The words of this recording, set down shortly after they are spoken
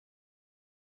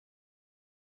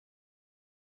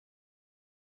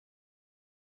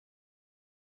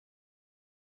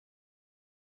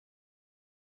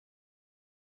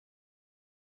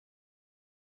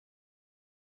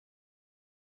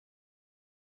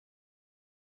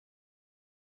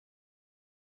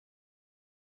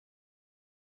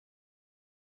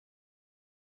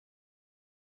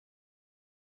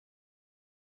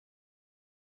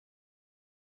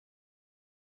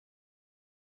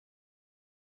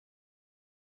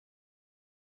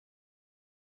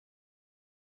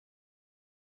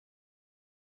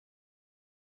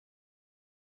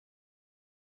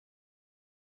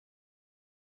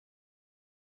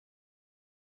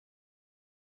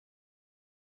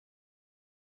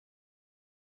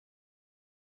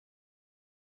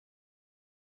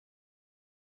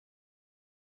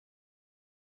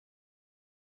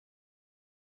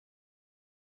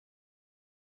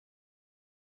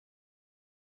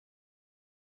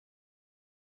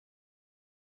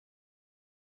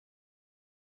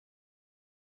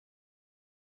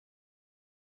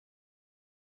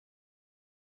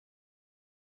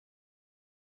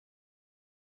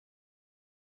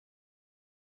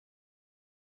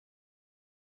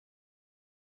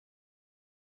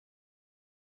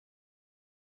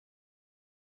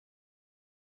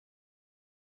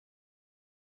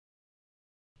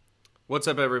What's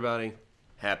up, everybody?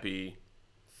 Happy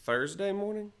Thursday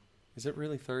morning? Is it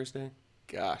really Thursday?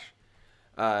 Gosh.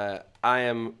 I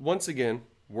am once again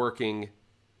working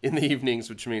in the evenings,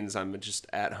 which means I'm just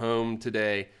at home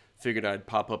today. Figured I'd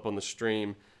pop up on the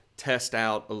stream, test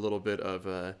out a little bit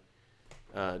of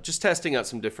just testing out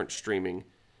some different streaming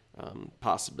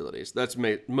possibilities. That's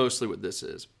mostly what this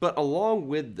is. But along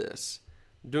with this,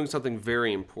 I'm doing something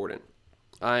very important.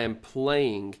 I am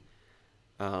playing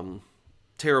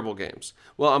terrible games.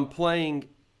 Well, I'm playing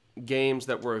games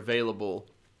that were available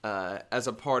as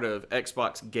a part of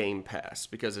Xbox Game Pass,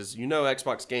 because as you know,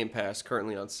 Xbox Game Pass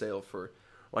currently on sale for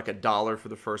like $1 for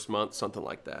the first month, something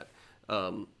like that.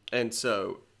 And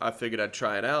so I figured I'd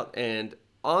try it out. And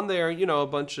on there, you know,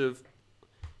 you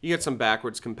get some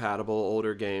backwards compatible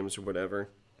older games or whatever,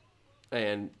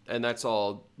 and that's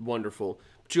all wonderful.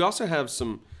 But you also have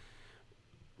some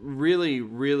really,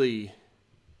 really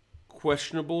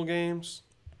questionable games.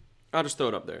 I'll just throw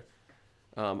it up there.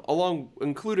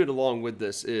 Included along with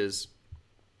this is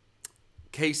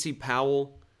Casey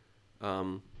Powell.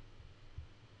 There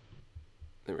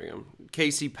we go.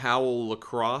 Casey Powell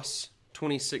Lacrosse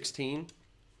 2016.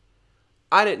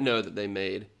 I didn't know that they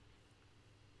made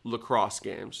lacrosse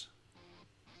games.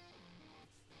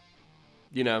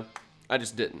 You know, I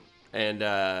just didn't. And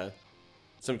so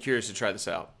I'm curious to try this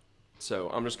out. So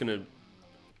I'm just going to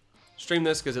stream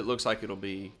this because it looks like it'll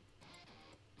be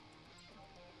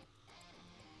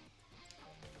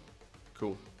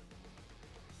cool.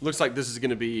 Looks like this is going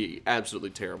to be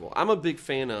absolutely terrible. I'm a big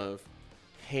fan of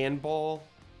handball.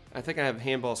 I think I have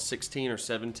handball 16 or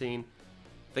 17.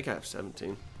 I think I have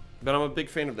 17. But I'm a big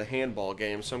fan of the handball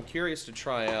game, so I'm curious to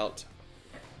try out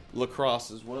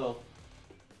lacrosse as well.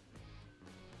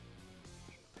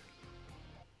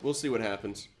 We'll see what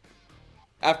happens.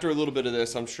 After a little bit of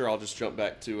this, I'm sure I'll just jump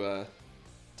back to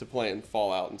playing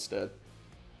Fallout instead.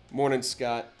 Morning,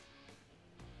 Scott.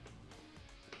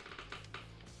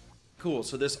 Cool,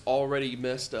 so this already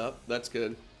messed up. That's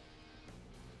good.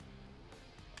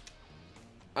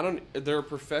 There are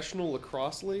professional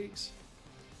lacrosse leagues?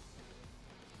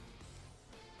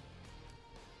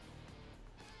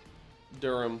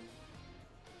 Durham.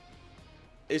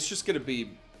 It's just going to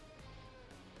be...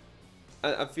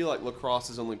 I feel like lacrosse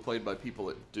is only played by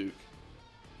people at Duke.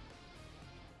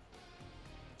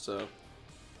 So.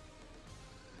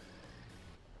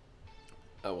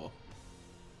 Oh well.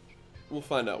 We'll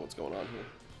find out what's going on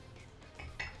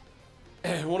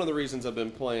here. One of the reasons I've been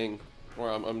playing, or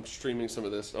I'm streaming some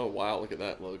of this. Oh wow, look at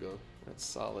that logo. That's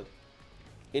solid.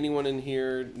 Anyone in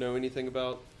here know anything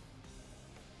about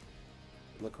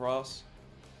lacrosse?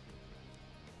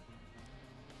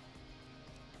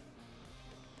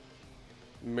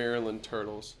 Maryland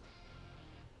Turtles.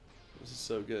 This is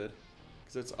so good.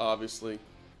 Because it's obviously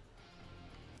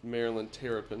Maryland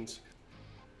Terrapins.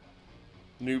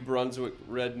 New Brunswick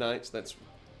Red Knights. That's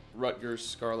Rutgers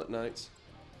Scarlet Knights.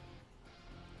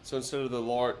 So instead of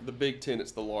the Big Ten,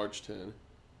 it's the large 10.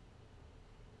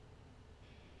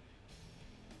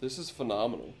 This is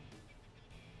phenomenal.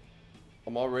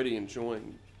 I'm already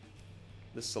enjoying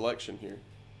this selection here.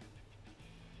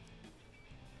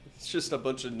 It's just a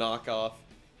bunch of knockoff.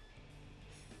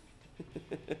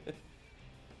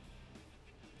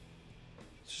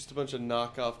 It's just a bunch of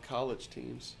knockoff college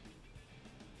teams.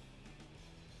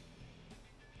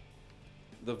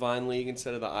 The Vine League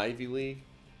instead of the Ivy League.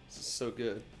 This is so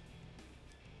good.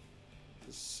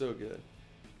 This is so good.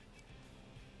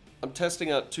 I'm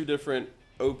testing out two different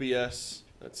OBS.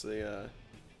 That's the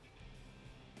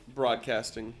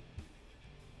broadcasting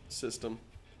system.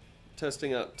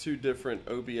 Testing out two different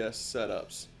OBS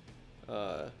setups.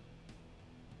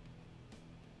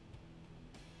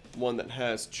 One that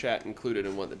has chat included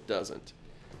and one that doesn't.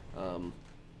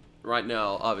 Right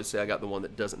now, obviously, I got the one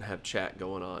that doesn't have chat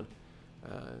going on.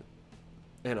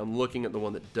 And I'm looking at the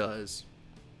one that does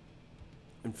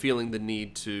and feeling the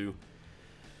need to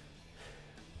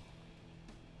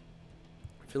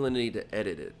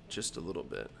edit it just a little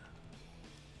bit.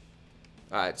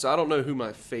 Alright, so I don't know who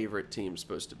my favorite team's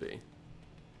supposed to be.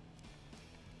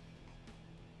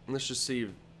 Let's just see.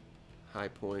 High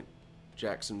Point,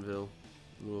 Jacksonville,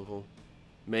 Louisville,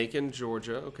 Macon,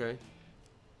 Georgia, okay.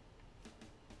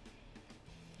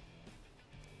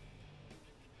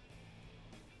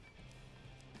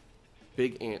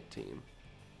 Big Ant team.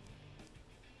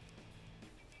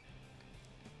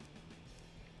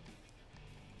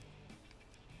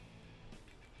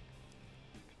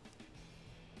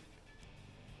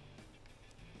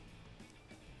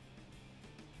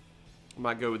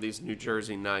 Might go with these New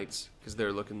Jersey Knights because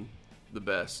they're looking the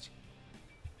best.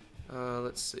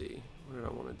 Let's see. What did I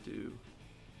want to do?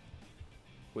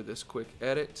 with this quick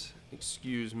edit.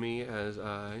 Excuse me as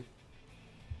I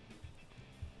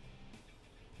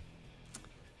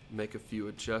make a few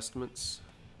adjustments.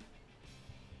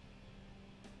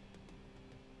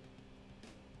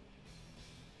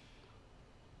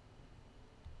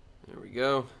 There we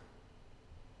go.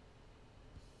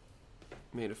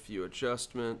 Made a few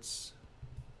adjustments.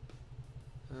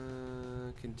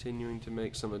 Continuing to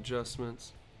make some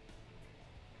adjustments.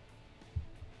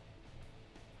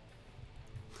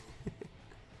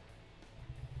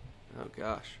 Oh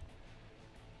gosh.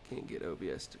 Can't get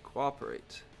OBS to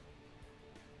cooperate.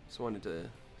 Just wanted to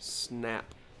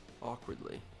snap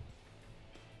awkwardly.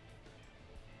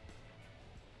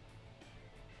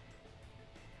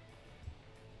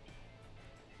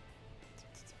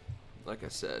 Like I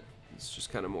said, it's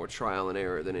just kind of more trial and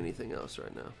error than anything else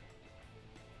right now.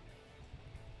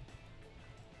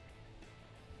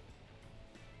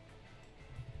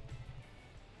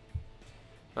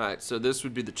 Alright, so this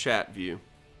would be the chat view.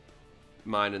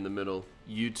 Mine in the middle,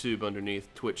 YouTube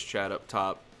underneath, Twitch chat up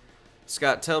top.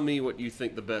 Scott, tell me what you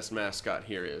think the best mascot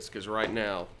here is, because right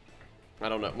now, I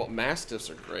don't know. Well, Mastiffs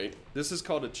are great. This is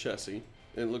called a Chessie.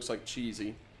 It looks like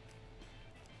cheesy.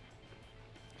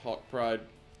 Hawk Pride,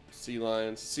 Sea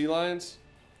Lions. Sea Lions?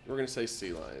 We're going to say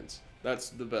Sea Lions. That's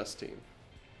the best team.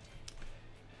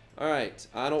 Alright,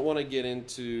 I don't want to get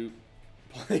into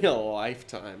playing a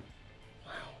lifetime.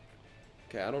 Wow.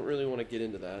 Okay, I don't really want to get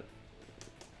into that.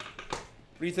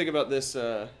 What do you think about this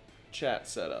chat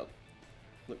setup?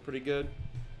 Look pretty good?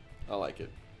 I like it.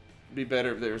 It'd be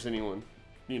better if there was anyone,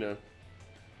 you know.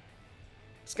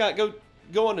 Scott,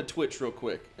 go onto Twitch real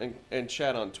quick and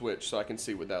chat on Twitch so I can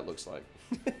see what that looks like.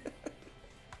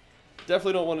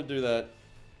 Definitely don't want to do that.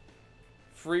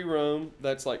 Free roam,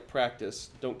 that's like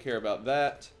practice. Don't care about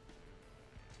that.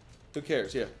 Who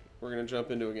cares? Yeah, we're going to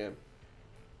jump into a game.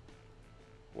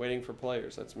 Waiting for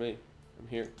players, that's me. I'm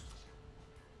here.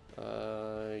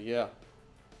 Yeah.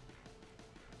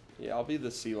 Yeah, I'll be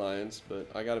the Sea Lions, but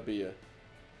I gotta be a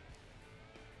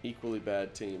equally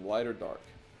bad team. Light or dark?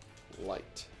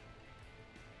 Light.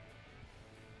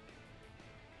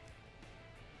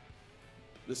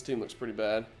 This team looks pretty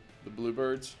bad. The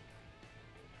Bluebirds.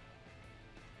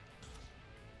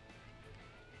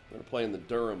 We're gonna play in the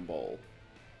Durham Bowl.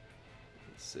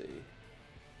 Let's see.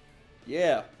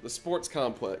 Yeah, the sports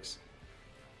complex.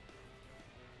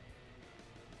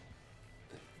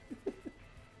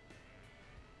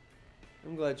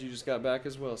 I'm glad you just got back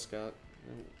as well, Scott.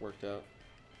 It worked out.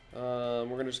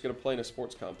 We're just going to play in a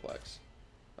sports complex.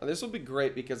 Now, this will be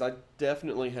great because I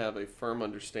definitely have a firm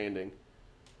understanding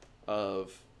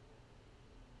of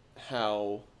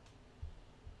how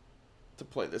to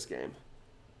play this game.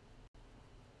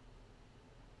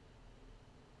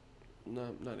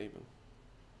 No, not even.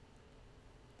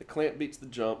 The clamp beats the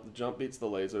jump beats the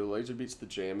laser beats the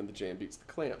jam, and the jam beats the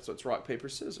clamp. So it's rock, paper,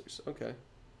 scissors. Okay.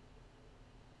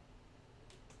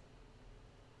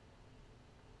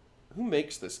 Who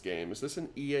makes this game? Is this an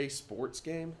EA Sports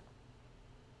game?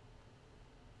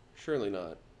 Surely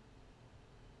not.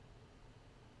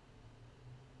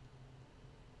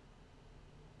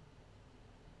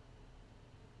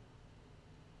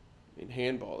 I mean,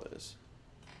 handball is.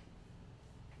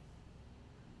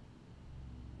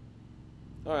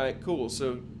 Alright, cool.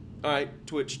 So, alright,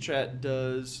 Twitch chat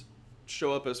does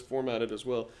show up as formatted as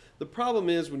well. The problem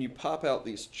is when you pop out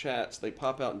these chats, they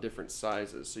pop out in different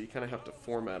sizes, so you kind of have to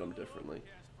format them differently,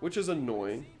 which is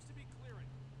annoying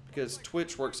because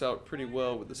Twitch works out pretty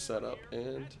well with the setup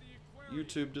and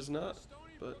YouTube does not,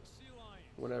 but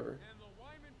whatever.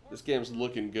 This game's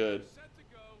looking good.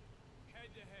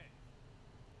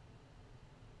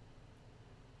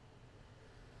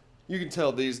 You can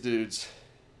tell these dudes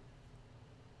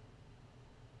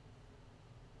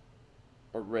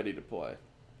are ready to play.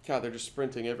 God, they're just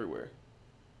sprinting everywhere.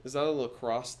 Is that a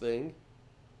lacrosse thing?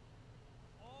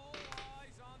 All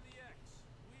eyes on the X.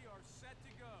 We are set to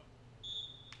go.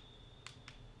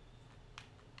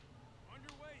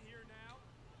 Underway here now.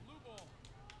 Blue ball.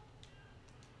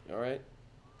 All right.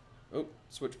 Oh,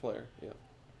 switch player. Yeah.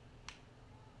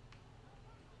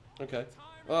 Okay.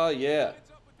 Oh, yeah.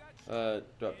 Do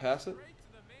I pass it?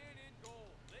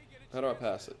 How do I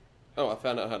pass it? Oh, I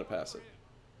found out how to pass it.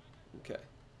 Okay.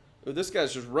 Oh, this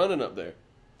guy's just running up there.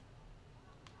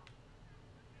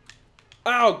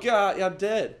 Oh, God. Yeah, I'm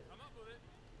dead.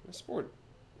 This sport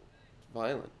is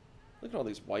violent. Look at all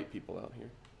these white people out here.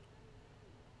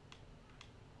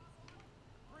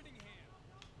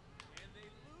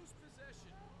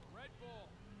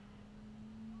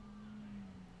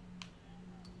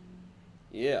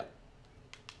 Yeah.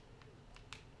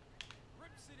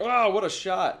 Oh, what a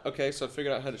shot. Okay, so I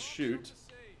figured out how to shoot.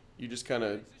 You just kind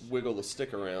of wiggle the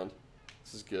stick around.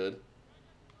 This is good.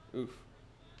 Oof.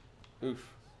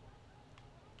 Oof.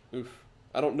 Oof.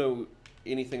 I don't know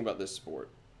anything about this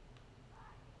sport.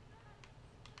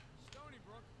 Stony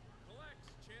Brook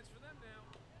collects. Chance for them now.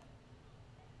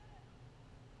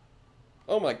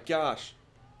 Oh my gosh.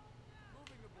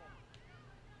 Moving the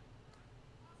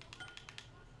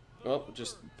ball. Oh,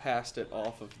 just passed it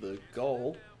off of the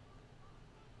goal.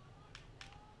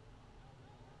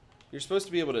 You're supposed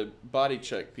to be able to body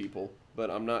check people,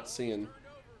 but I'm not seeing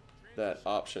that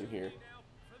option here.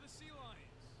 For the Sea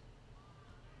Lions.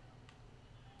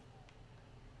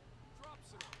 Drops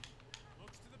it up.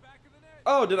 Looks to the back of the net.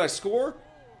 Oh, did I score?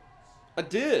 I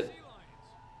did. Sea Lions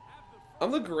have the first.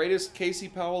 I'm the greatest Casey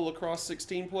Powell Lacrosse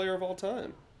 16 player of all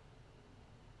time.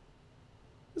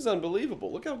 This is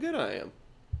unbelievable. Look how good I am.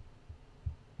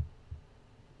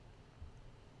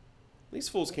 These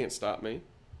fools can't stop me.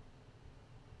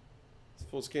 These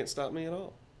fools can't stop me at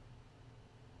all.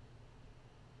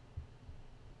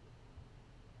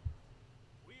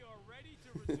 We are ready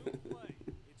to resume play.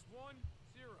 It's 1-0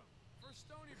 for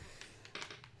Stony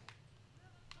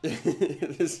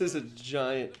Brook. This is a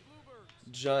giant, The Bluebirds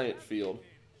giant field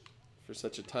for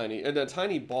such a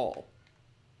tiny ball,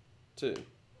 too.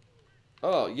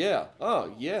 Oh, yeah.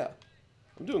 Oh, yeah.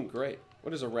 I'm doing great.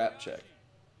 What is a wrap check?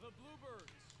 The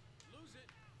Bluebirds lose it.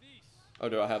 Thies. Oh,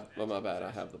 do I have... Oh, my bad.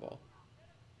 I have the ball.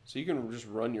 So you can just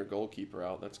run your goalkeeper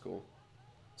out. That's cool.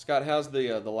 Scott, how's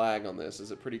the lag on this?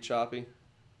 Is it pretty choppy?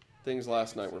 Things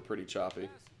last night were pretty choppy.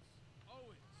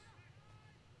 Owens.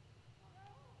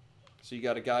 So you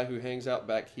got a guy who hangs out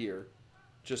back here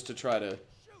just to try to Shoots.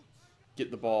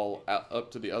 get the ball out,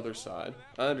 up to the other side.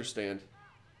 I understand.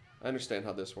 I understand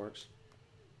how this works.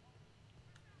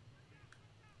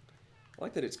 I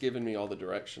like that it's giving me all the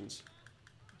directions.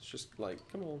 It's just like,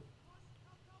 come on.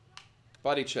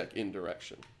 Body check in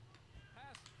direction.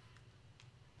 Passes.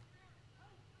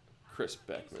 Chris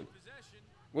Beckman. Possession.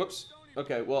 Whoops.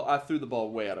 Okay, well, I threw the ball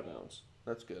way out of bounds.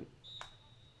 That's good.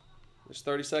 There's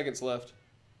 30 seconds left.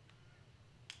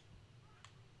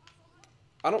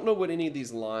 I don't know what any of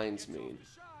these lines Gets off mean. the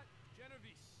shot.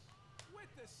 Genovese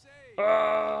with the save.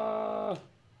 Ah!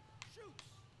 Shoots.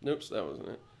 Nope, that wasn't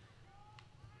it.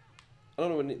 I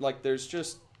don't know what, like,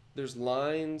 there's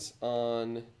lines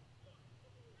on,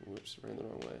 whoops, ran the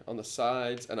wrong way, on the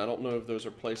sides, and I don't know if those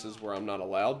are places where I'm not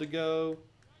allowed to go.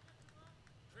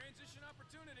 Transition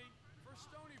opportunity for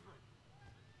Stony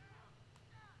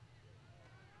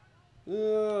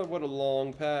Brook. What a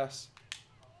long pass.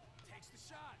 Takes the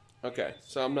shot. Okay,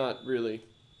 so I'm not really,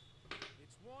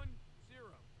 It's 1-0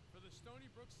 for the Stony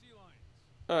Brook Sea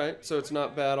Lions. alright, so it's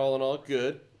not bad all in all.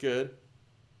 Good, good.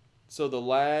 So the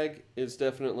lag is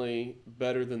definitely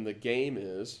better than the game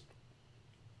is.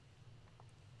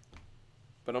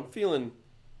 But I'm feeling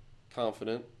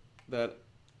confident that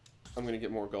I'm going to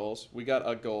get more goals. We got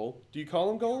a goal. Do you call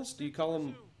them goals? Do you call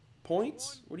them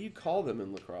points? What do you call them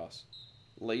in lacrosse?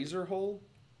 Laser hole?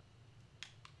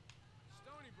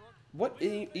 Stony Brook What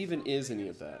even is any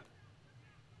of that?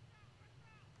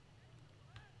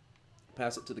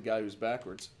 Pass it to the guy who's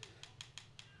backwards.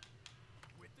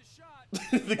 with the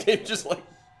shot. The game just like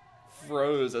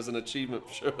froze as an achievement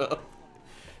showed up.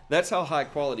 That's how high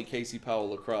quality Casey Powell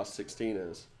Lacrosse 16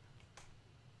 is.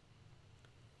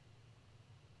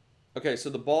 Okay, so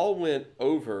the ball went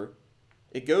over.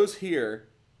 It goes here.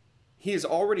 He has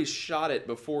already shot it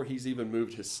before he's even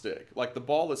moved his stick. Like the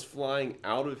ball is flying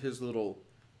out of his little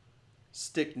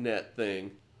stick net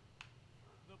thing.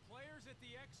 The players at the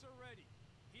X are ready.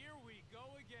 Here we go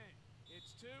again.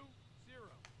 It's 2-0.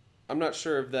 I'm not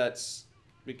sure if that's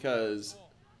because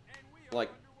Ball. And we are like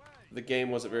underway. the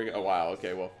game wasn't very good. Oh wow,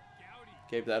 okay, well, Gowdy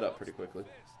gave that up pretty quickly.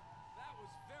 fist. That was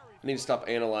very I need to stop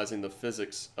analyzing the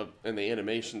physics of and the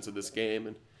animations of this game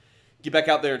and get back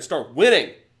out there and start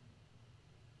winning.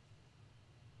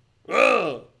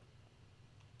 Ugh.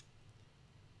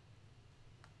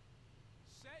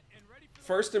 set and ready for the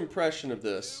First impression of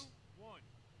this. 2-1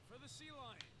 for the Sea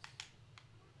Lions.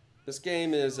 This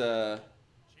game is Chance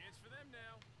for them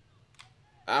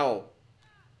now. ow.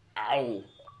 Ow.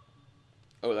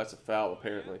 Oh, that's a foul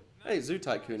apparently. Hey, Zoo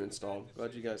Tycoon installed.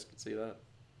 Glad you guys could see that.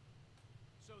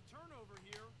 So turnover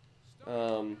here.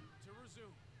 Stony to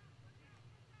resume.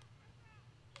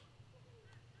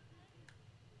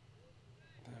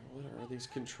 What are these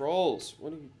controls?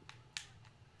 What are you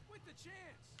With the chance.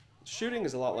 Shooting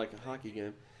is a lot like a hockey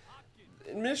game.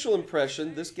 Hopkins. Initial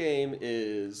impression, this game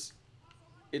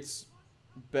it's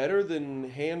better than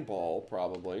handball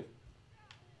probably.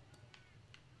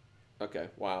 Okay,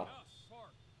 wow.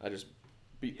 Park. I just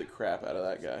beat the crap out of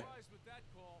that guy. Surprised with that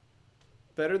call.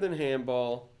 Better than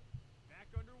handball. Back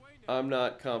underway I'm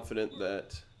not confident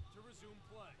that To resume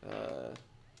play.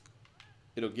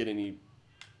 it'll get any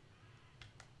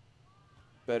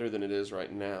better than it is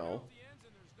right now. Off the ends,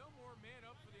 and there's no more man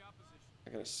up for the opposition. I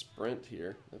got a sprint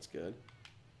here. That's good.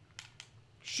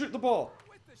 Shoot the ball.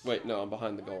 With the Wait, shot, no, I'm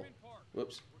behind the goal. Wyman Park.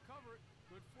 Whoops. Recover it.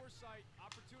 Good foresight.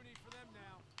 Opportunity for them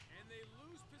now. And they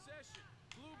lose possession.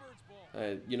 Bluebirds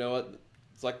ball. You know what?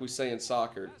 It's like we say in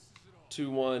soccer. Passes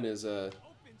it all. 2-1 is a...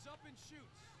 Opens up and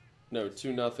shoots. No,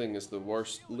 2-0 is the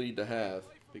worst lead to have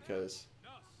because...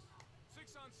 Nuss.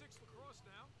 6-on-6 lacrosse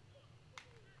now.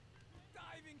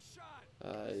 Diving shot.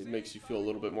 it makes you feel a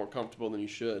little bit more comfortable than you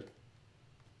should.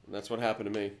 And that's what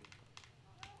happened to me.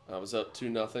 I was up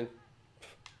 2-0.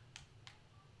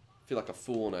 Feel like a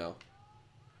fool now.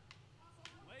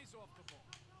 Lays off the ball.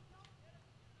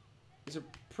 These are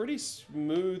pretty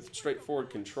smooth, straightforward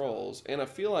controls. And I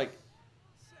feel like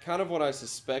kind of what I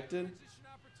suspected. Transition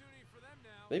opportunity for them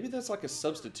now. Maybe that's like a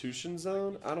substitution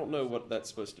zone. I don't know what that's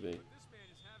supposed to be. This man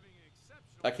is having an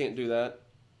exceptional. I can't do that.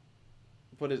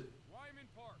 What is... Wyman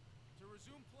Park to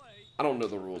resume play. I don't know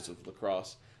the rules of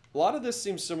lacrosse. A lot of this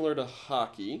seems similar to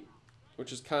hockey,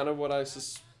 which is kind of what I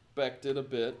suspected a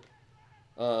bit.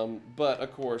 But,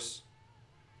 of course,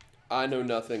 I know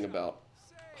nothing about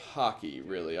hockey,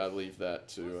 really. I leave that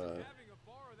to Having a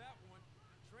bar of that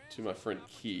one. my friend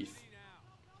Transition Keith. opportunity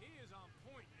now. He is on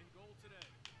point in goal today.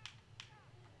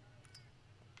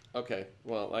 Okay,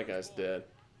 well, that guy's dead.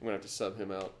 I'm going to have to sub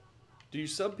him out. Do you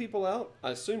sub people out?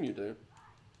 I assume you do.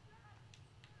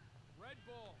 Red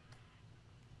ball.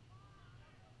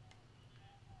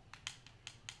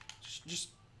 Just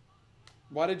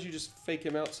why did you just fake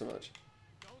him out so much?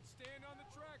 Don't stand on the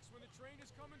tracks when the train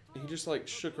is coming through. He just like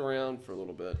shook around for a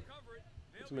little bit. Cover it.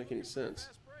 They'll Doesn't be make any looking for a sense.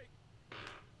 fast break.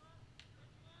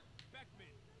 Beckman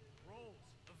rolls,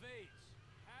 evades,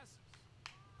 passes.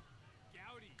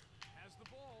 Gowdy has the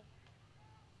ball.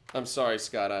 I'm sorry,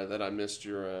 Scott, that I missed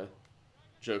your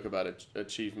joke about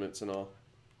achievements and all.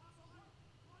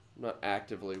 I'm not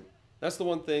actively. That's the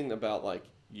one thing about like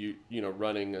you know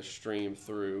running a stream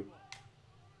through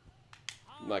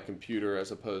my computer as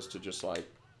opposed to just like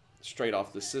straight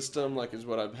off the system, like is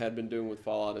what I had been doing with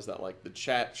Fallout. Is that like the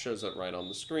chat shows up right on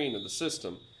the screen of the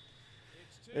system,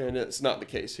 and it's not the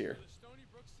case here. The Stony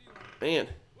Brook Sea Lions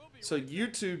Man, so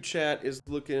YouTube chat is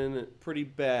looking pretty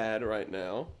bad right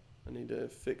now. I need to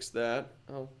fix that.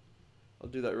 I'll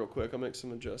do that real quick. I'll make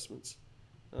some adjustments.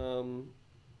 Because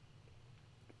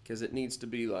it needs to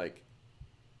be like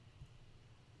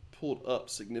pulled up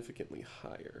significantly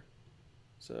higher.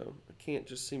 So I can't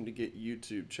just seem to get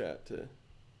YouTube chat to...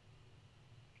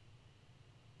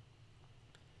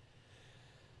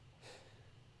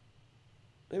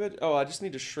 Maybe I just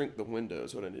need to shrink the window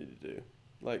is what I need to do.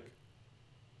 Like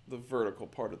the vertical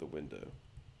part of the window.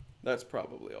 That's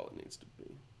probably all it needs to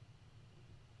be.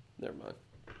 Never mind.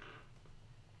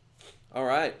 All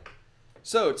right.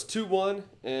 So it's 2-1,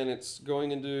 and it's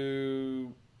going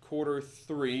into quarter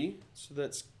 3. So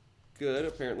that's good.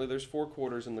 Apparently there's 4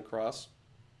 quarters in lacrosse.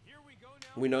 Here we go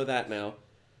now. We know that now.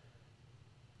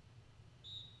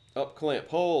 Up clamp,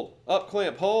 hold. Up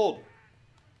clamp, hold. Greg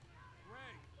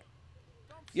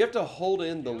dumps You have to hold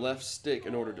in the left stick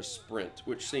in order to sprint,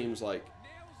 which seems like nails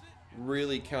it.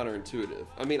 really counterintuitive.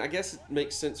 I mean, I guess it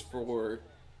makes sense for 2 goals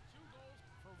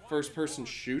for first-person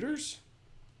shooters.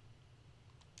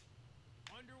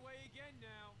 underway again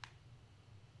now.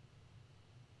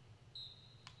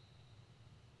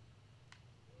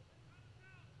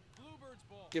 Bluebirds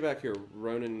ball. Get back here,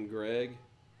 Ronan Gregg.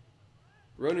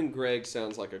 Ronan Gregg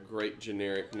sounds like a great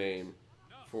generic name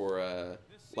for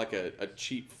like a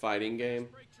cheap fighting game,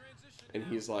 Break transition and now.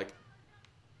 he's like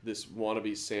this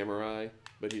wannabe samurai,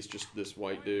 but he's just this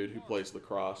white dude who plays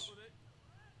lacrosse. With it.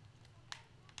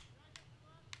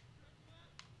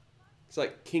 It's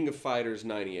like King of Fighters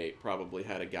 98 probably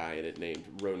had a guy in it named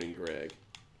Ronan Gregg.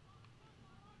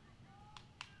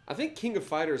 I think King of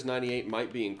Fighters 98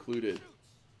 might be included.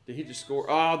 Did he just score?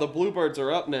 Ah, the Bluebirds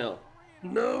are up now.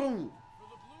 No! For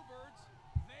the Bluebirds,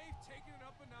 they've taken it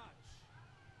up a notch.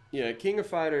 Yeah, King of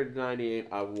Fighters 98,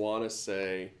 I want to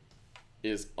say,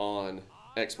 is on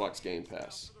Xbox Game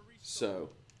Pass. So,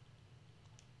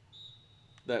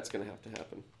 that's going to have to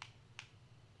happen.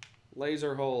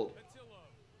 Laser hold. Patillo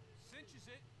cinches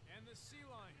it, and the Sea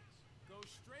Lions go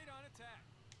straight on attack.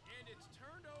 And it's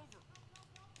turned over.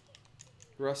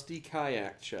 Rusty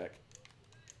kayak check.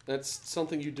 That's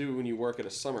something you do when you work at a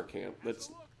summer camp.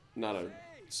 That's not a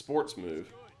sports move.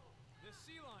 Good. The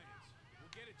Sea Lions will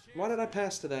get a chance. Why did I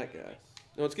pass to that guy?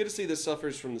 No, it's good to see this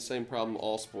suffers from the same problem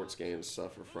all sports games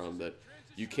suffer from, that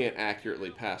you can't accurately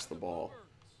pass the ball.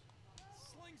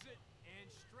 Slings it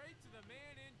and straight to the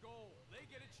man in goal. They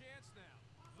get a chance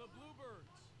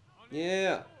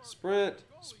Yeah. Sprint.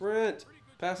 Sprint.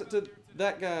 Pass it to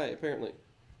that guy, apparently.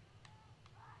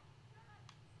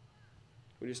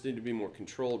 We just need to be more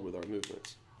controlled with our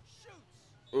movements.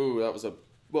 Ooh, that was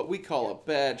what we call a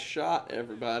bad shot,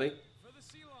 everybody.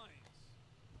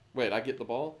 Wait, I get the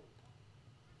ball?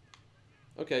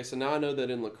 Okay, so now I know that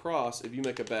in lacrosse, if you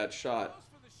make a bad shot,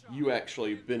 you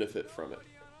actually benefit from it.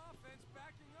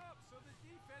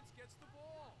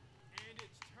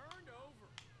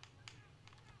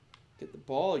 Get the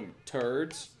ball, you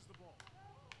turds.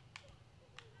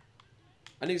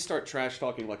 I need to start trash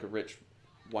talking like a rich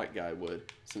white guy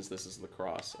would, since this is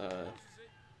lacrosse.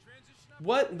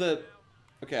 What the...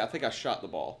 Okay, I think I shot the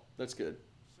ball. That's good.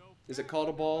 Is it called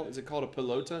a ball? Is it called a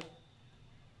pelota?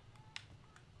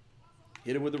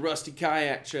 Hit him with a rusty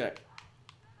kayak check.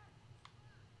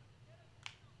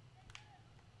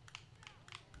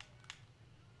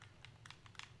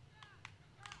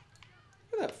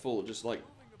 Look at that fool just like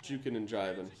juking and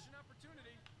jiving.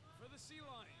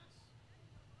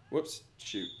 Whoops.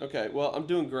 Shoot. Okay, well, I'm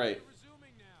doing great.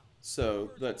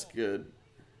 So, that's good.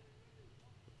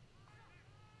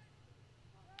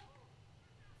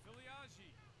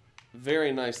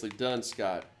 Very nicely done,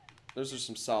 Scott. Those are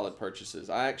some solid purchases.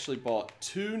 I actually bought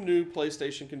 2 new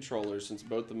PlayStation controllers since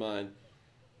both of mine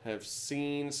have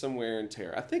seen some wear and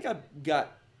tear. I think I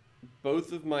got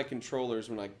both of my controllers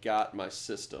when I got my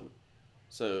system.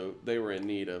 So they were in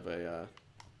need of a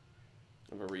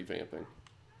revamping.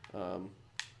 That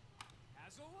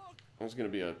was going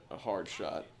to be a hard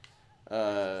shot.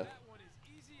 What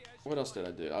else did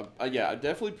I do? Yeah, I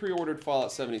definitely pre-ordered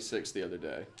Fallout 76 the other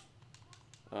day.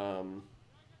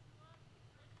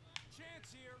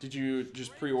 Did you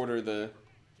just pre-order the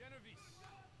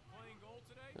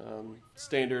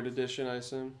standard edition, I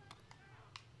assume?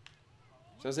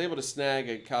 So I was able to snag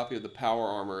a copy of the Power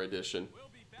Armor edition.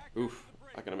 Oof,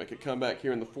 I'm going to make a comeback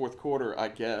here in the 4th quarter, I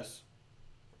guess.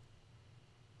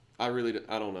 I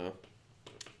don't know.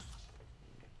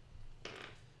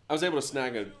 I was able to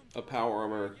snag a Power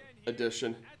Armor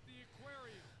edition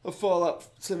of Fallout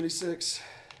 76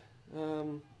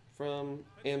 from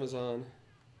Amazon,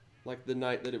 like the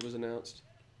night that it was announced.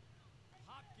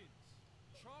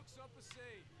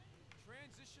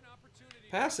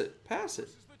 Pass it, pass it.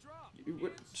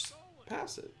 Just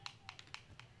pass it,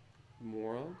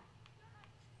 moron.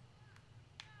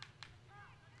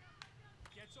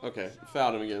 Okay,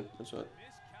 fouled him again. That's right.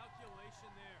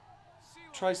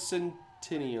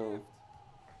 Tricentennial.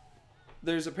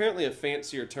 There's apparently a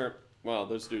fancier term. Wow,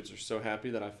 those dudes are so happy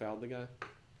that I fouled the guy.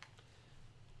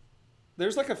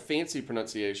 There's like a fancy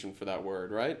pronunciation for that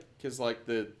word, right? Because like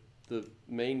the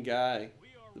main guy,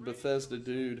 the Bethesda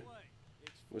dude,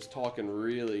 was talking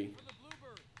really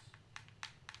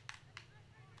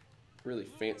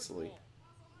fancily.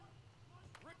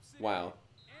 Wow.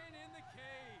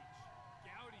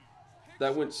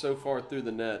 That went so far through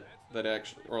the net that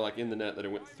actually, or like in the net that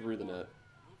it went through the net.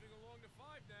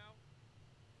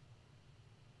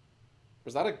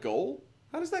 Was that a goal?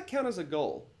 How does that count as a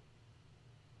goal?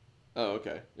 Oh,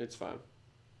 okay. It's fine.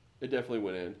 It definitely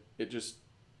went in. It just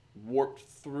warped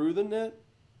through the net.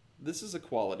 This is a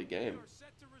quality game.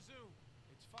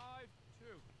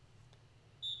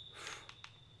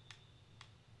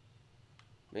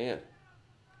 Man.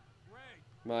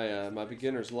 My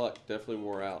beginner's luck definitely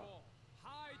wore out.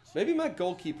 Maybe my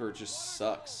goalkeeper just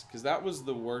sucks, because that was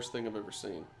the worst thing I've ever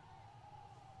seen.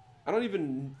 I don't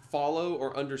even follow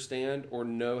or understand or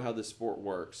know how this sport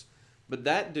works. But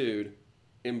that dude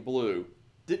in blue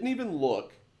didn't even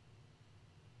look.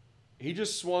 He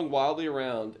just swung wildly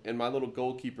around, and my little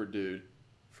goalkeeper dude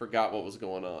forgot what was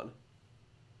going on.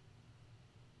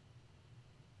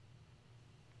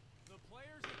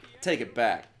 Take it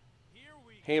back.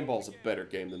 Handball's a better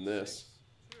game than this.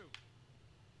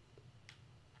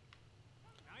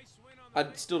 I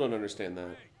still don't understand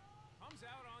that.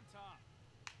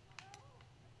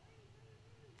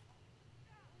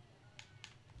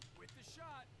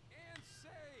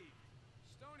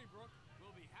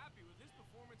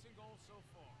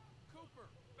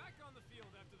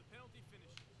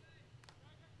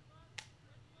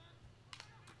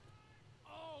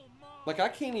 Like, I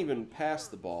can't even pass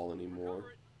the ball anymore.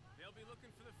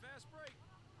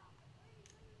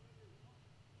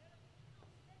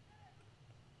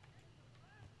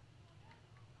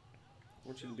 I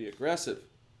want you to be aggressive,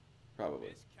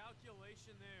 probably.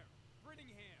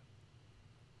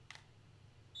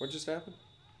 What just happened?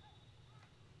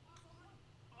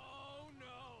 Oh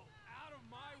no! Out of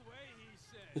my way, he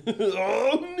said.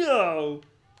 Oh no!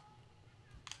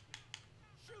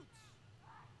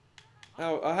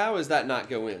 How is that not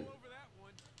go in?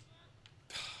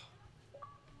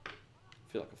 I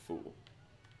feel like a fool.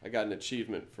 got an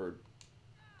achievement for...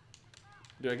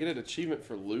 Do I get an achievement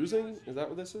for losing? Is that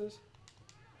what this is?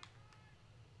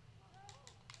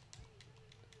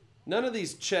 None of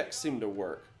these checks seem to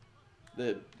work.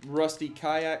 The rusty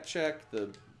kayak check, the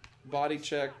body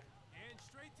check,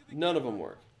 none of them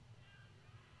work.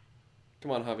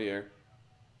 Come on, Javier.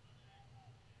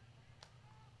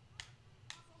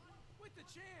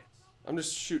 I'm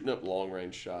just shooting up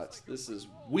long-range shots. This is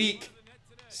weak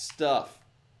stuff.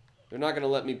 They're not going to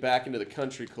let me back into the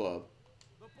country club.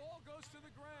 The ball goes to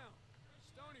the ground.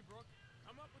 Stony Brook,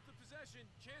 come up with the possession.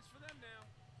 Chance for them now.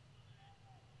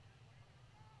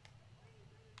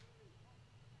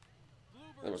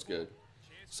 That was good.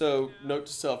 So, note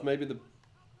to self, maybe the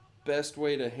best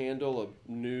way to handle a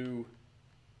new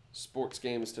sports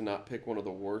game is to not pick one of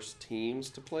the worst teams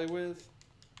to play with.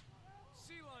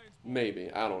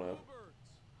 Maybe. I don't know.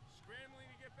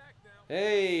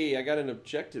 Hey, I got an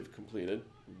objective completed.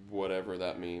 Whatever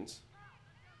that means.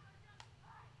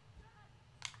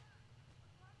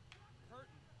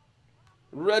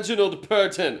 Reginald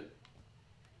Purton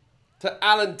to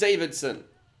Alan Davidson.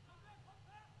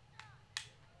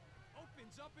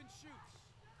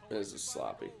 This is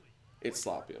sloppy. It's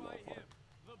sloppy on my part.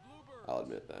 I'll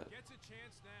admit that.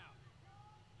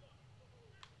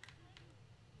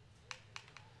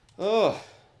 Oh.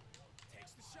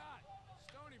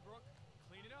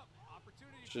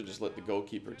 Should just let the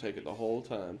goalkeeper take it the whole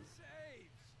time.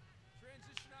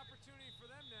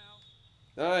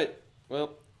 Alright,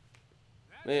 well,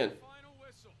 man,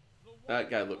 that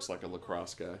guy looks like a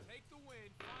lacrosse guy.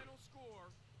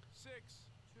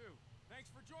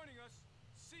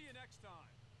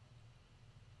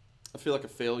 I feel like a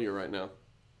failure right now.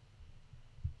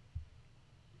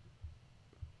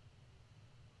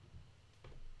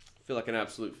 I feel like an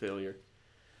absolute failure.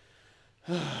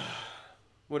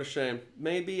 What a shame.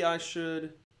 Maybe I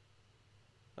should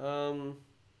play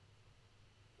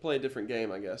a different game,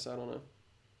 I guess. I don't know.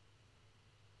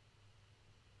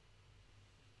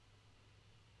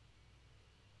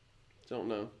 Don't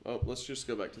know. Oh, let's just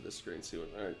go back to this screen. See what.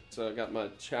 All right. So I got my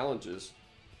challenges.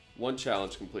 One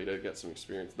challenge completed. I got some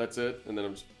experience. That's it, and then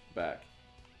I'm just back.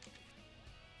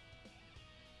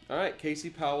 All right. Casey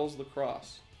Powell's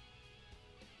Lacrosse.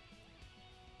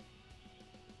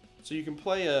 So you can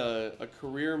play a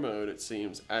career mode, it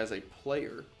seems, as a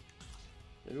player.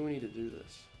 Maybe we need to do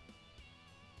this.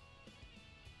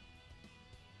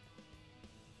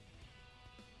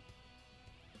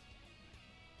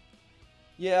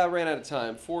 Yeah, I ran out of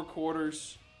time. 4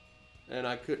 quarters, and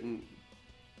I couldn't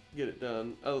get it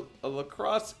done. A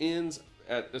lacrosse ends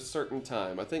at a certain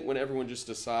time. I think when everyone just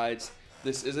decides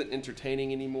this isn't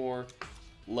entertaining anymore,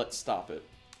 let's stop it.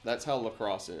 That's how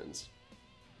lacrosse ends.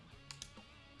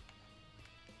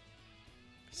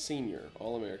 Senior,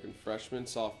 All-American, freshman,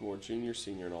 sophomore, junior,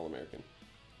 senior, and All-American.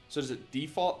 So does it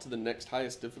default to the next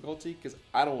highest difficulty? Because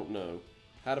I don't know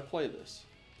how to play this.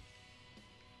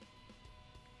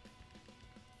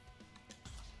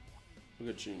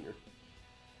 We'll go junior.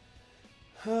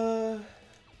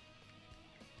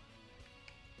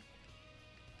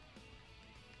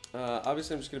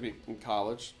 Obviously, I'm just going to be in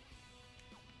college.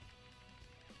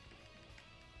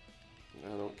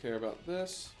 I don't care about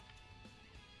this.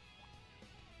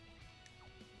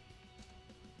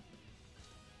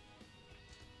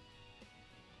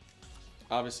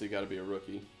 Obviously, got to be a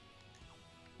rookie.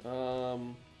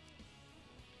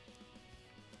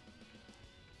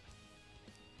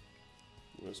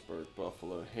 Lewisburg,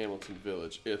 Buffalo, Hamilton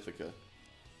Village, Ithaca.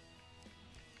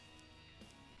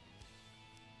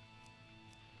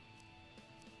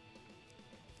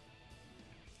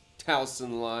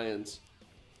 Towson Lions.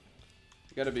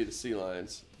 Got to be the Sea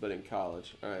Lions, but in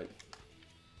college. All right.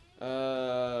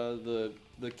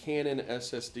 The Canon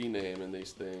SSD name in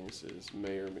these things is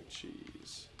Mayor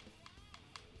McCheese.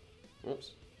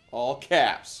 Whoops. All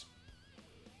caps.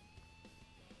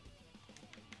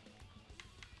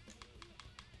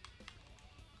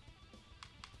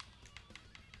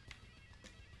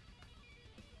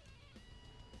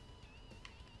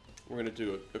 We're going to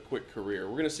do a quick career.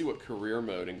 We're going to see what career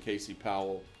mode in Casey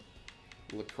Powell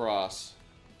Lacrosse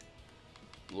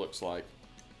looks like.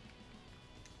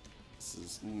 This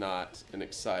is not an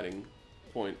exciting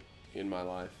point in my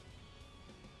life.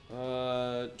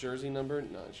 Jersey number?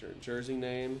 Not sure. Jersey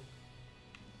name?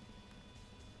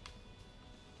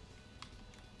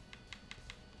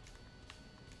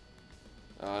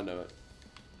 I know it.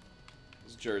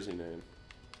 It's jersey name.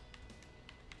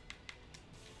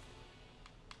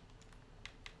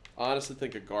 I honestly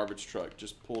think a garbage truck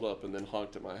just pulled up and then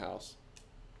honked at my house.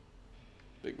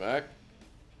 Big Mac?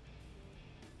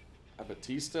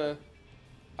 Abatista?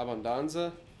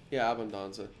 Abundanza? Yeah,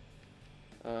 Abundanza.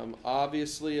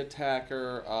 Obviously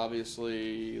attacker,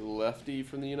 obviously lefty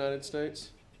from the United States.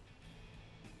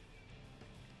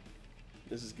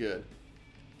 This is good.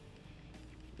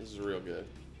 This is real good.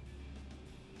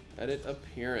 Edit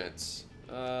appearance.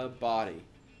 Body.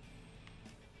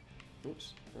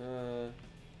 Oops.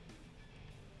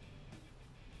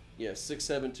 Yeah, 6'7",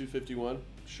 251.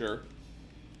 Sure.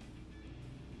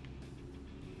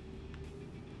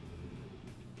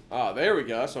 Ah, there we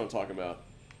go. That's what I'm talking about.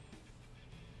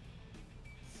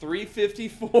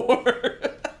 354.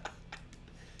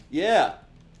 Yeah.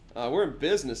 We're in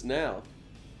business now.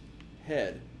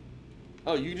 Head.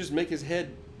 Oh, you just make his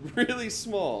head really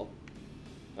small.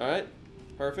 Alright.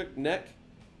 Perfect. Neck.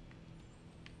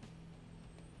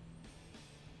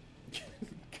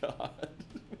 God.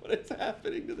 What is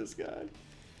happening to this guy?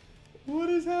 What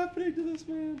is happening to this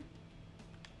man?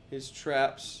 His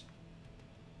traps.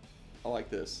 I like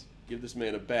this. Give this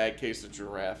man a bad case of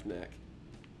giraffe neck.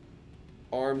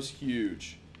 Arms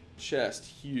huge. Chest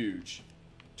huge.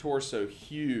 Torso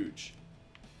huge.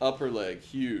 Upper leg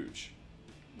huge.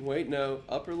 Wait, no.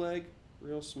 Upper leg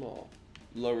real small.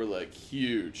 Lower leg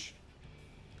huge.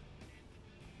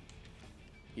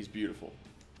 He's beautiful.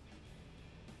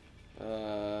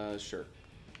 Sure.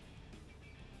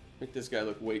 Make this guy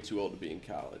look way too old to be in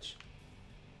college.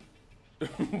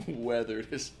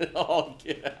 Weathered as all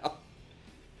get out.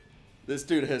 This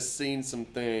dude has seen some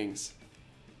things.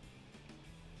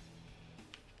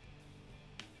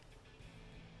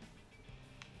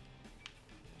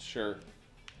 Sure.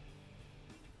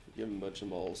 Give him a bunch of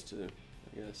moles too,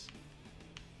 I guess.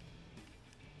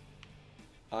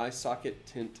 Eye socket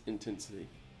tint intensity.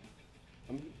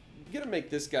 I'm gonna make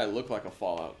this guy look like a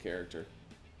Fallout character.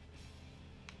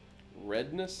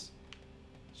 Redness?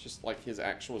 It's just like his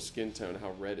actual skin tone.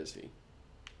 How red is he?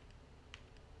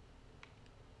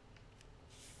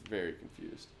 Very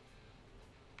confused.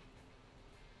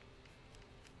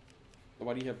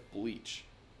 Why do you have bleach?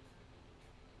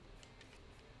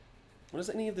 What does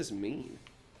any of this mean?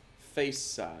 Face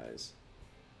size.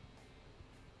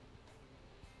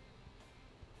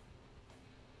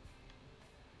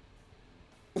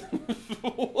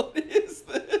 What is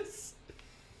this?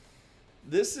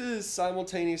 This is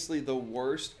simultaneously the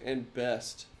worst and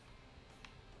best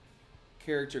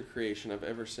character creation I've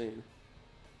ever seen.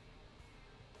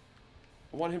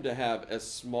 I want him to have as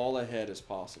small a head as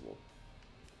possible.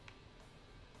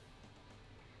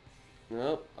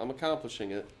 Nope, I'm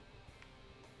accomplishing it.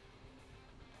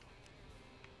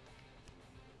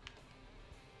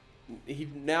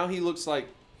 Now he looks like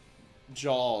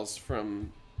Jaws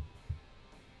from...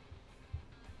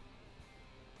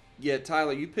 Yeah,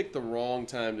 Tyler, you picked the wrong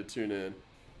time to tune in.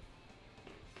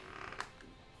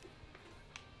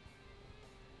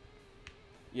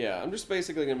 Yeah, I'm just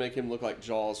basically going to make him look like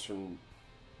Jaws from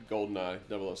GoldenEye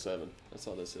 007. That's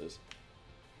all this is.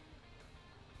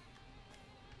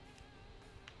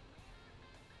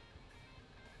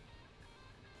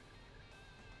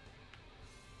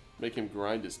 Make him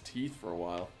grind his teeth for a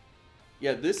while.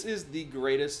 Yeah, this is the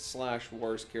greatest /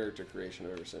 worst character creation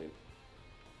I've ever seen.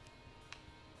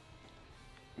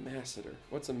 Masseter.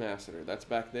 What's a masseter? That's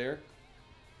back there?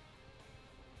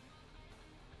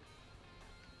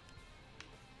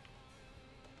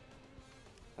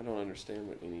 I don't understand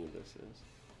what any of this is.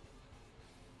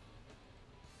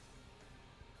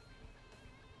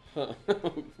 Huh.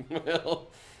 Well,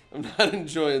 I'm not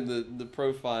enjoying the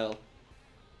profile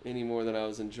any more than I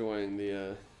was enjoying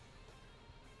the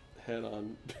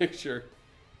head-on picture.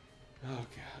 Oh,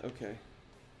 God. Okay.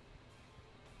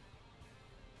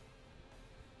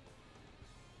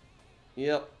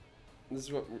 Yep. This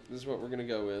is what we're gonna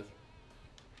go with.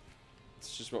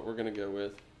 It's just what we're gonna go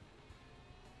with.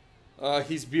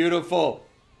 He's beautiful.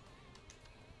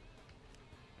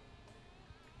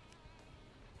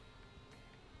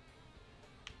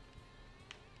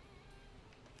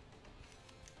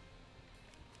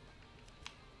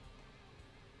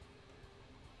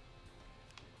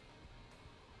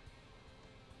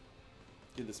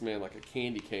 Give this man like a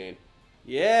candy cane.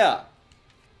 Yeah.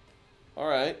 All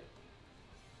right.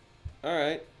 All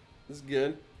right. This is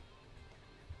good.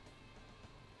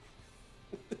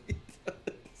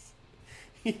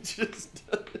 He just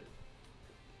does.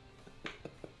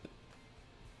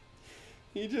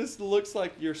 He just looks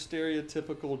like your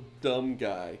stereotypical dumb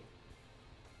guy.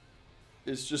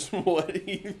 It's just what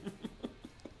he...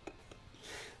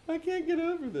 I can't get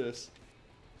over this.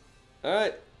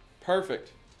 Alright.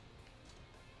 Perfect.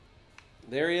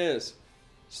 There he is.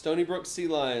 Stony Brook Sea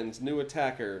Lions, new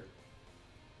attacker.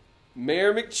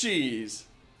 Mayor McCheese.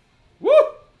 Woo!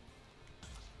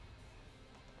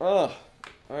 Oh,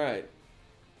 alright.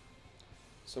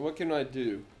 So what can I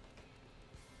do?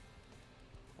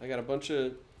 I got a bunch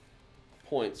of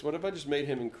points. What if I just made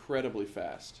him incredibly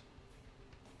fast?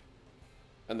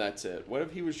 And that's it. What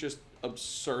if he was just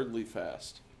absurdly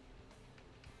fast?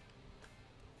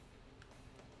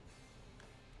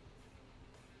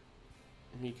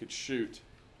 And he could shoot.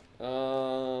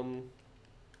 Sure,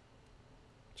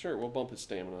 we'll bump his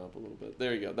stamina up a little bit.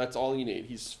 There you go. That's all you need.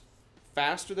 He's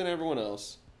faster than everyone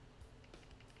else.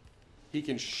 He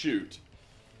can shoot.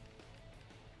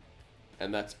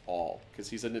 And that's all.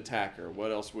 Because he's an attacker.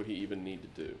 What else would he even need to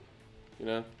do? You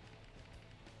know?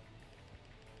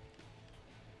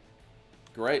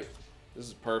 Great. This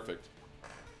is perfect.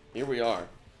 Here we are.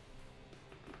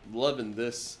 Loving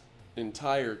this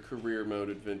entire career mode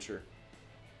adventure.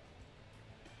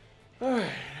 Alright.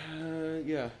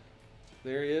 Yeah.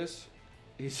 There he is.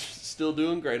 He's still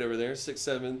doing great over there.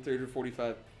 6'7",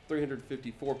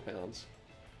 354 pounds.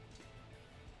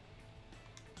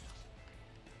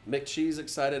 McCheese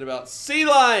excited about Sea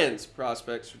Lions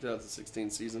prospects for 2016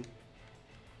 season.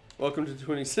 Welcome to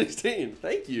 2016.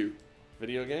 Thank you.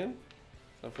 Video game.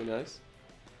 Something nice.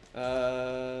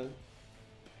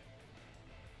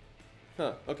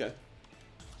 Okay.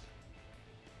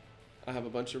 I have a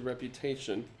bunch of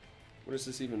reputation. What does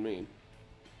this even mean?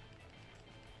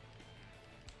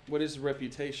 What is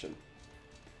reputation?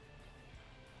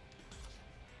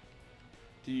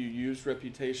 Do you use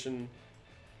reputation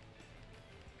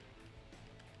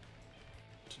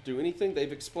to do anything?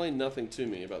 They've explained nothing to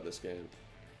me about this game.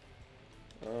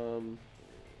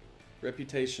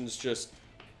 Reputation's just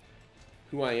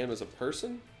who I am as a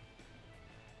person?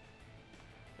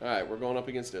 Alright, we're going up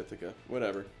against Ithaca.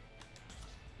 Whatever.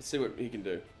 Let's see what he can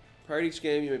do. Prior to each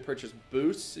game, you may purchase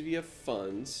boosts if you have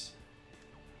funds.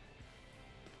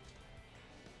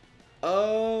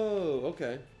 Oh,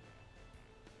 okay.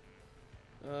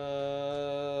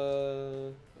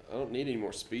 I don't need any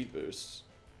more speed boosts.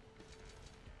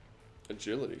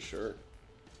 Agility, sure.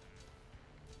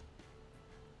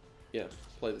 Yeah,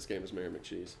 play this game as Mary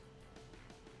McCheese.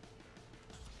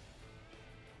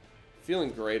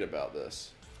 Feeling great about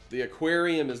this. The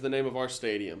Aquarium is the name of our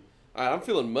stadium. Alright, I'm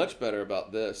feeling much better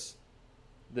about this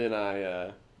than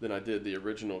I did the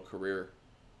original career,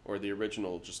 or the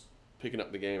original just picking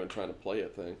up the game and trying to play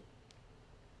it thing.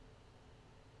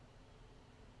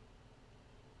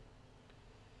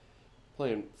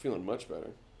 Feeling much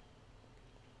better.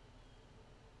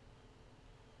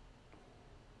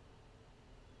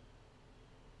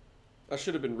 I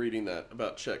should have been reading that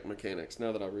about check mechanics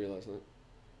now that I realize that.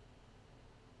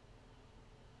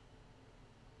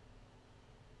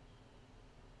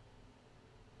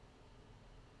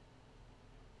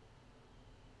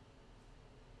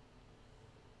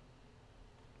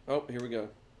 Oh, here we go.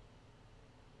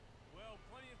 Well,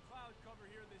 plenty of cloud cover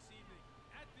here this evening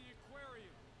at the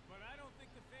aquarium, but I don't think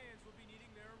the fans will be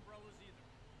needing their umbrellas either.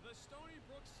 The Stony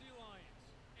Brook Sea Lions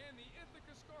and the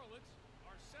Ithaca Scarlets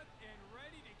are set and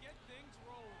ready to get things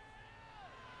rolling.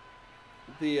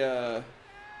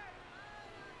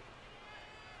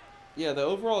 The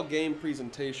overall game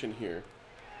presentation here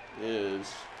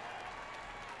is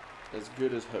as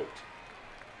good as hoped.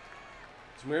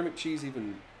 Is Mary McCheese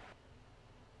even...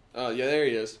 Oh, yeah, there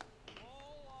he is.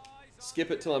 Skip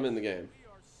it till I'm in the game.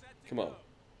 Come on.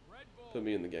 Put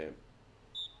me in the game.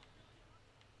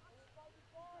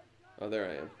 Oh, there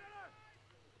I am.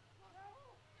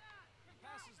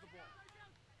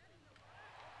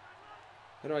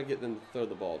 How do I get them to throw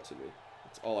the ball to me?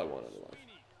 That's all I want in life.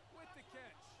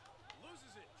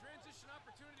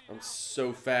 I'm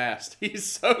so fast. He's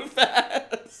so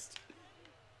fast.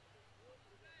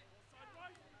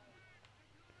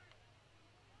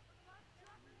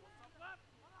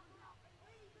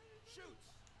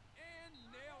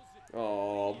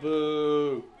 Oh,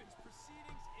 boo.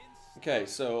 Okay,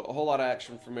 so a whole lot of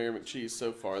action from Mary McCheese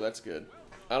so far. That's good.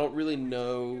 I don't really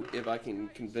know if I can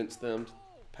convince them to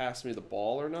pass me the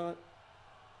ball or not.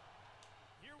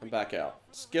 I'm back out.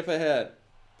 Skip ahead.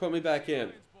 Put me back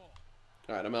in.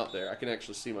 Alright, I'm out there. I can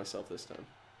actually see myself this time.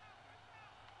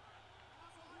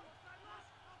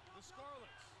 The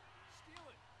Scarlets steal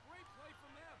it. Great play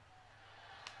from them.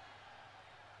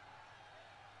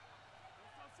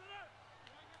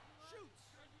 Shoots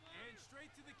and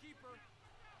straight to the keeper.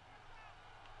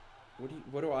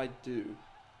 What do I do?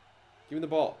 Give me the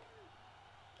ball.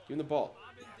 Give me the ball.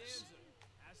 Yes.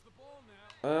 Has the ball now.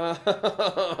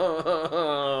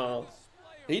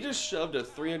 He just shoved a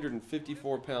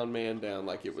 354-pound man down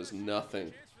like it was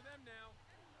nothing.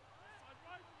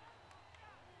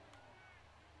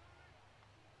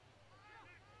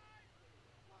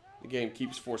 The game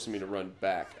keeps forcing me to run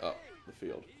back up the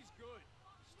field. He's good.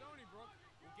 Stony Brook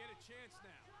will get a chance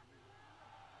now.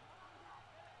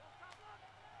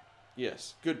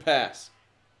 Yes. Good pass.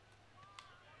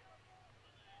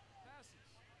 Passes.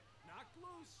 Knocked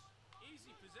loose.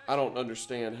 Easy possession. I don't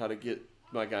understand how to get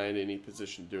my guy in any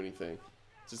position to do anything.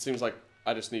 So it seems like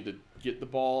I just need to get the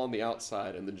ball on the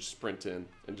outside and then just sprint in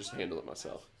and just handle it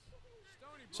myself.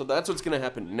 So that's what's going to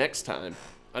happen next time.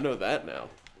 I know that now.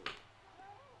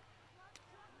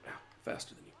 Ow,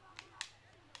 faster than you.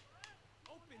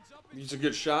 Opens up and It's a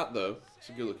good shot, though. It's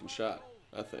a good-looking shot,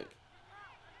 I think.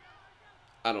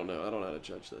 I don't know. I don't know how to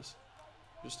judge this.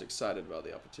 I'm just excited about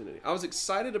the opportunity. I was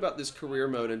excited about this career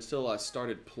mode until I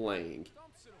started playing.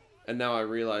 dumps it over. And now I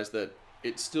realize that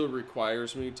it still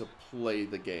requires me to play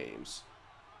the games,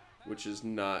 which is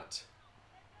not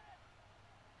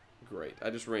great.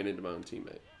 I just ran into my own teammate.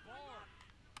 Bar.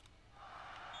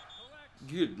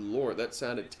 Collects. Good Lord, that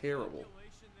sounded terrible.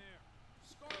 Calculation there.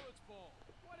 Scarlet's ball.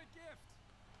 What a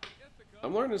gift. Ithaca.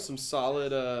 I'm learning some solid,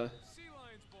 Sea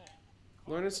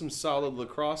Lions ball.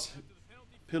 lacrosse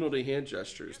penalty hand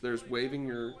gestures. There's waving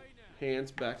your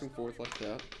hands back and forth like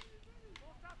that.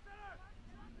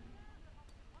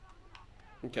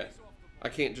 Okay. I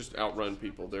can't just outrun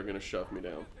people. They're going to shove me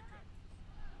down.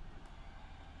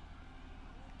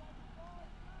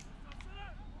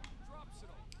 Drops it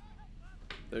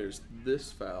off. There's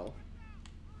this foul.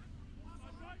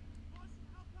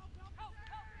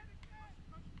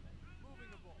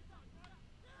 Moving the ball.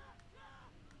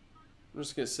 I'm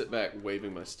just going to sit back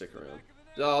waving my stick around.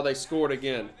 Oh, they scored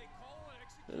again. They call and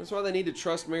execute. And that's why they need to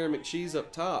trust Mary McCheese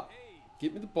up top.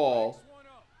 Get me the ball. One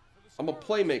up for the I'm a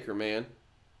playmaker, man.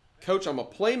 Coach, I'm a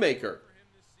playmaker. for him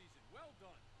this season. Well done.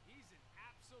 He's an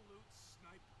absolute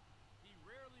sniper. He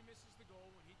rarely misses the goal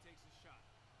when he takes a shot.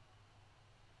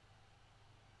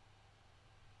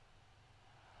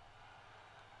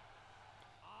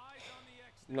 Eyes on the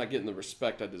X. I'm not getting the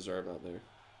respect I deserve out there.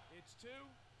 It's 2-0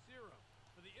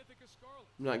 for the Ithaca Scarlet.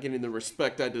 I'm not getting the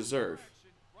respect I deserve.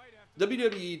 Right after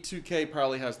WWE 2K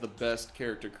probably has the best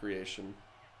character creation.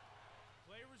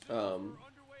 play resumes. Um, We're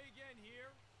underway again here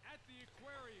at the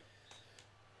aquarium.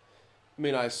 I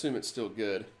mean, I assume it's still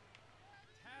good.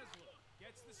 Hasler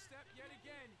gets the step yet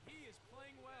again. He is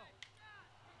playing well.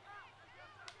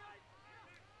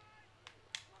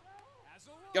 Has a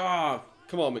look. Ah,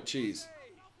 come on, McCheese.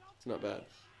 It's not bad.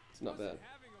 It's not bad.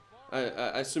 Having a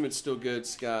bar. I assume it's still good,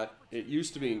 Scott. It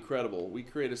used to be incredible. We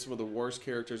created some of the worst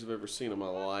characters I've ever seen in my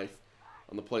life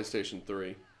on the PlayStation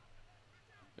 3.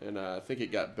 And I think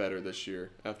it got better this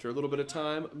year after a little bit of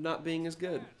time of not being as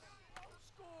good.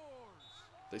 Scores.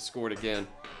 They scored again.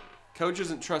 Coach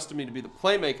isn't trusting me to be the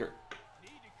playmaker. Need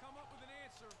to come up with an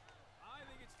answer. I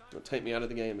think it's time Don't take me out of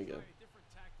the game again. try a different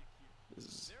tactic here. This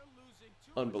is They're losing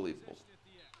too much unbelievable. possession at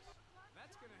the X.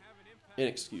 That's going to have an impact.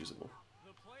 Inexcusable.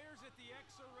 The players at the X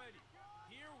are ready.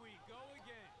 Here we go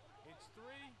again. It's 3-0.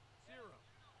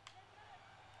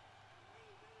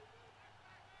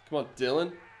 Come on,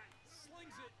 Dylan.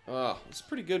 Slings it. Ah, it's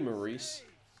pretty good, Maurice.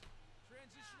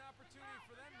 Transition opportunity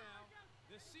for them now.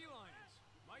 The Sea Lions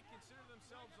might consider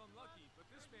themselves unlucky, but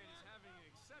this man is having an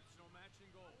exceptional match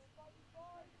in goal.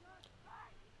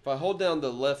 If I hold down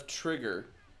the left trigger,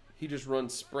 he just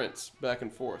runs sprints back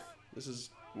and forth. This is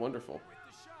wonderful. With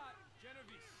the shot,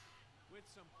 Genovese with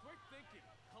some quick thinking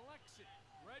collects it.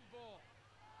 Red ball.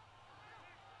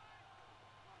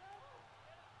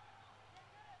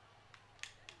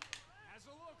 Has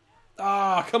a look.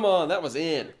 Ah, come on, that was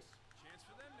in. Chance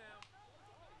for them now.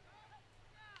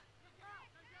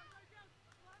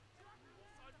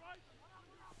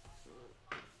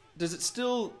 Does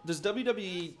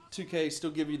WWE 2K still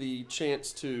give you the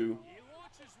chance to, He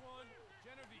launches one.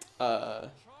 Genovese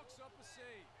chalks up a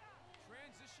save.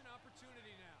 Transition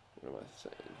opportunity now. what am I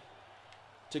saying?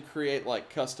 To create like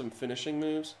custom finishing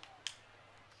moves?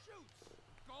 Shoots.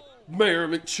 Goal. Mayor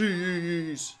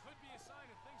McCheese! Could be a sign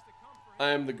of things to come for him.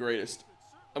 I am the greatest.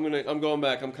 I'm going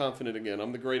back. I'm confident again.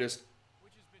 I'm the greatest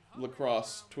Which has been hovering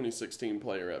Lacrosse around 2016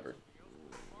 player ever. the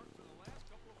mark for the last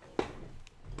couple of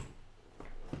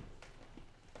goals.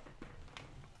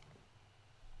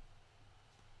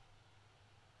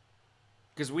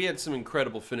 Because we had some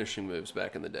incredible finishing moves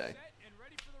back in the day. Set and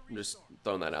ready for the I'm just restart.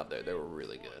 throwing that out there. They were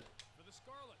really good. For the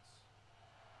Scarlets.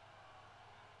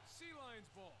 Sea Lions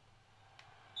ball.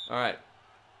 All right.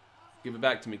 Give it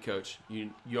back to me, coach.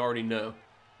 You already know.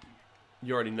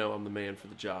 You already know I'm the man for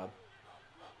the job.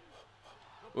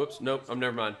 Whoops. Nope.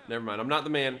 Never mind. Never mind. I'm not the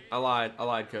man. I lied. I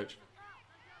lied, coach.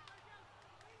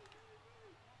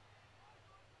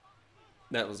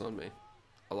 That was on me.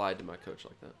 I lied to my coach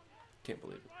like that. Can't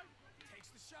believe it. Takes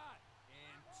the shot.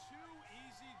 And too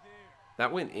easy there.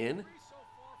 That went in? Three so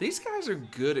far. These guys are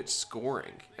good at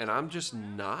scoring, and I'm just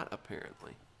not,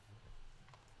 apparently.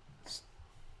 It's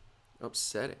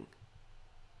upsetting.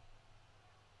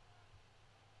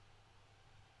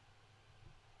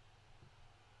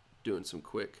 doing some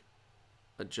quick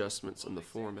adjustments in the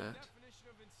format.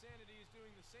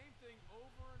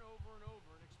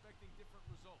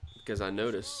 Because I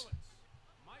notice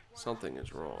something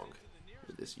is wrong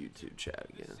with this YouTube chat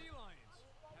again.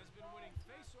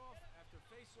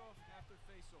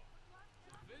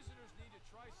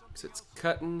 Because it's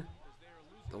cutting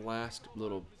the last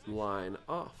little line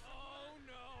off. Oh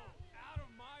no! Out of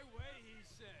my way, he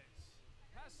says.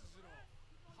 Passes it off.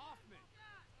 Hoffman.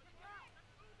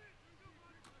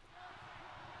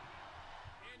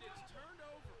 And it's turned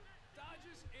over.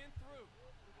 Dodges and through.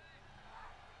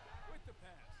 With the pass.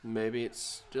 Maybe it's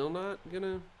still not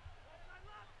gonna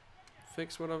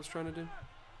fix what I was trying to do.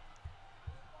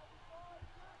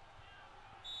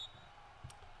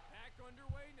 Back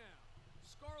underway now.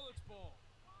 Scarlet's ball.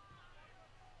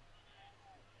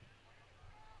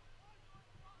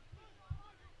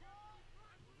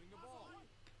 Moving the ball.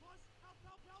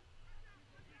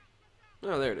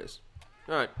 Oh, there it is.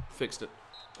 All right, fixed it.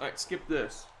 All right, skip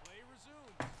this. Play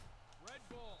resumed. Red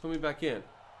ball. Put me back in.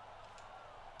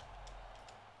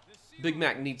 The Sea Big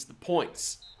Mac needs the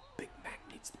points. Big Mac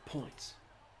needs the points.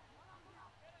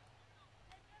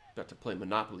 About to play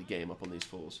Monopoly game up on these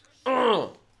fools.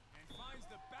 Ugh! and finds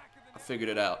the back of the I figured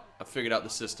it out. I figured out the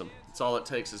system. It's all it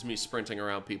takes is me sprinting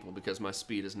around people because my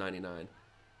speed is 99.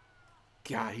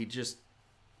 God, he just...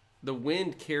 The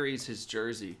wind carries his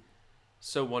jersey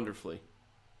so wonderfully.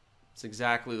 It's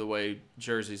exactly the way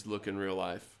jerseys look in real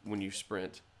life when you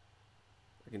sprint.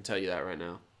 I can tell you that right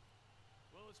now.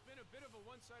 Well, it's been a bit of a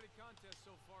one-sided contest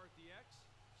so far at the X.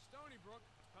 Stony Brook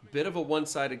coming Bit of a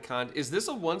one-sided contest. Is this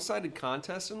a one-sided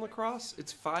contest in lacrosse?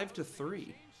 It's 5-3. change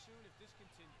soon if this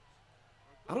continues.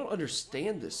 I don't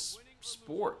understand this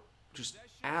sport just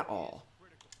at all.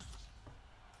 Critical.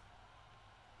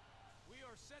 We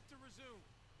are set to resume.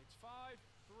 It's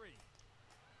 5-3.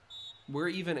 Where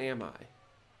even am I?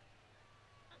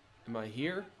 Am I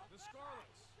here? The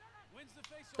Scarlets wins the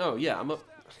face. Oh yeah, I'm up.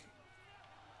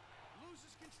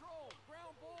 Loses control.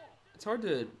 Ground ball. It's hard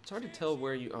to tell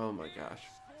where you. Oh my gosh. Scores.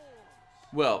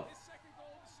 Well, His second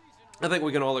goal of the season. I think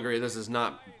we can all agree this is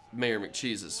not Mayor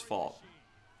McCheese's fault.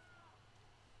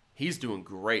 He's doing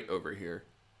great over here,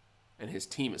 and his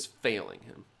team is failing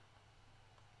him.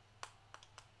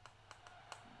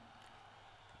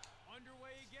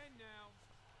 Underway again now.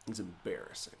 It's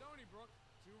embarrassing. Stony Brook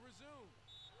to resume.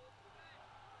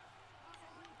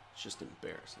 It's just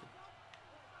embarrassing.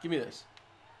 Give me this.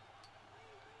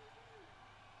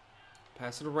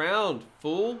 Pass it around,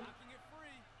 fool. Knocking it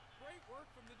free. Great work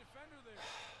from the defender there.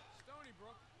 Stony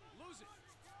Brook lose it.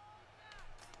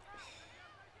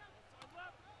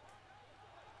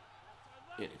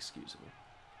 Inexcusable.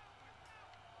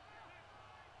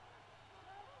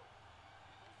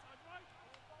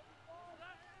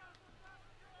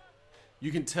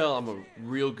 You can tell I'm a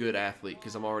real good athlete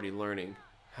because I'm already learning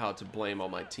how to blame all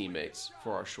my teammates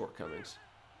for our shortcomings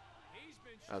He's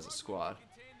been as a struggling squad. to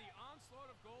contain the onslaught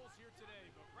of goals here today,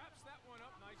 but wraps that one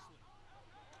up nicely.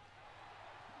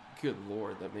 Good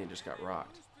lord, that man just got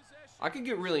rocked. Lose possession. I could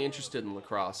get really interested in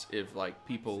lacrosse if like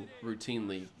people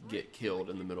routinely get killed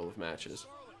in the middle of matches.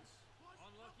 Scarlets.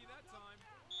 Unlucky that time.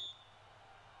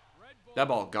 Red ball. That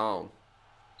ball gone.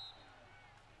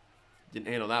 Didn't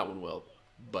handle that one well,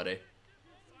 buddy.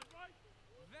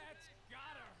 That's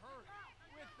gotta hurt.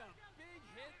 With the big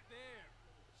hit there.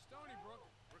 Stony Brook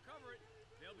recover it.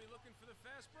 They'll be looking for the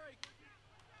fast break.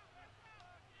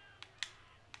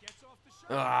 Gets off the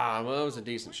shot. Ah, well, that was a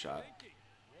decent shot. Thinking.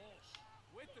 Walsh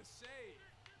with the save.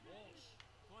 Walsh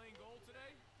playing goal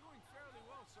today, doing fairly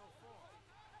well so far.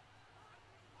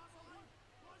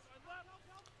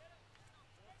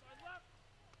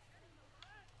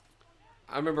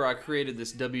 I remember I created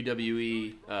this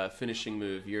WWE finishing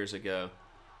move years ago,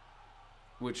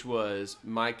 which was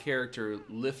my character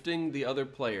lifting the other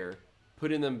player,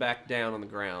 putting them back down on the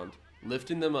ground,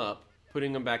 lifting them up,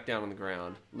 putting them back down on the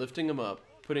ground, lifting them up,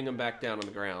 putting them back down on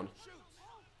the ground,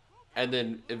 and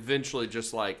then eventually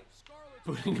just like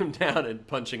putting them down and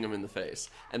punching them in the face.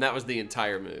 And that was the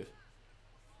entire move.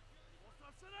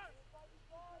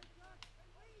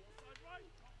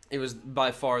 It was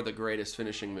by far the greatest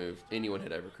finishing move anyone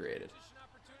had ever created. Position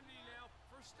opportunity now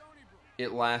for Stony Brook.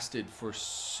 It lasted for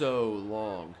so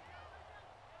long.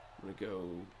 I'm gonna go.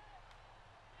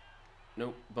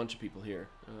 Nope, bunch of people here.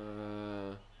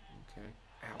 Okay.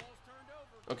 Ow. Ball's turned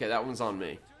over. Okay, that one's on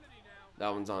me. Opportunity now.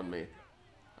 That one's on me.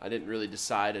 I didn't really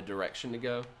decide a direction to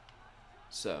go,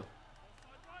 so.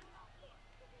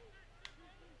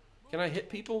 Can I hit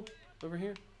people over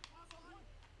here?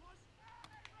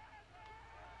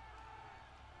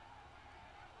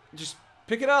 Just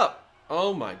pick it up.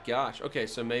 Oh my gosh. Okay,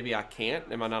 so maybe I can't.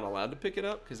 Am I not allowed to pick it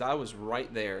up? Because I was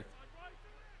right there.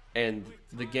 And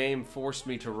the game forced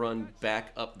me to run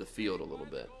back up the field a little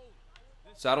bit.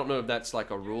 So I don't know if that's like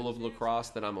a rule of lacrosse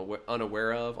that I'm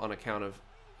unaware of on account of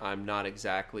I'm not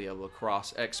exactly a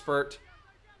lacrosse expert.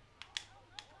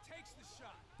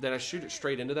 Did I shoot it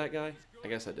straight into that guy? I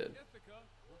guess I did.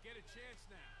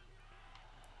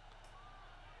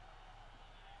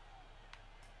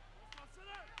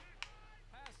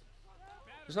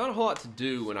 There's not a whole lot to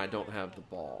do when I don't have the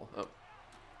ball. Oh.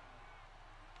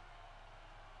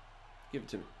 Give it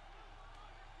to me.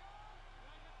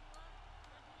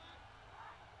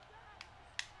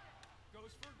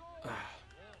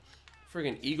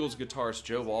 Friggin' Eagles guitarist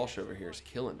Joe Walsh over here is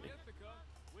killing me.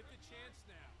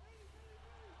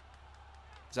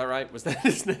 Is that right? Was that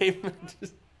his name?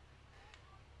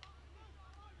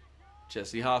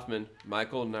 Jesse Hoffman.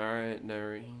 Michael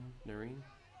Narine.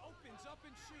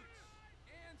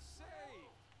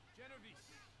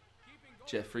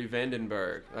 Jeffrey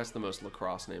Vandenberg. That's the most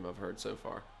lacrosse name I've heard so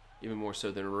far. Even more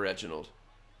so than Reginald.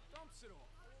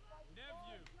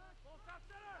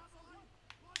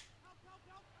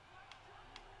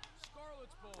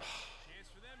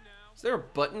 Is there a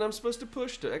button I'm supposed to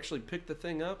push to actually pick the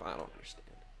thing up? I don't understand.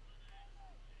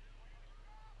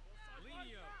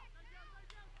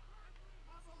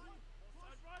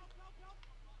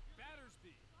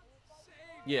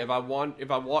 Yeah, if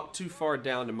I walk too far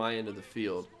down to my end of the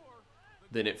field,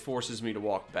 then it forces me to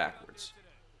walk backwards.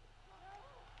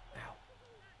 Ow.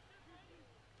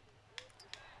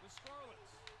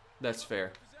 That's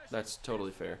fair. That's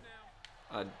totally fair.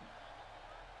 I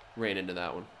ran into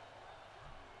that one.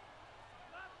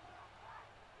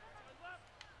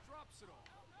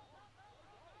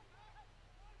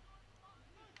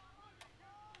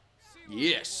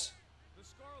 Yes.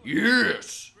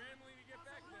 Yes.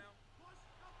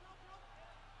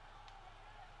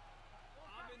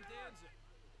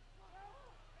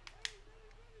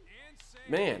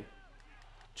 Man,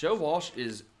 Joe Walsh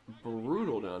is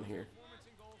brutal down here.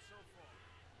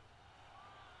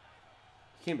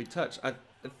 Can't be touched. I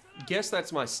guess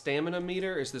that's my stamina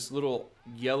meter. Is this little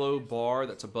yellow bar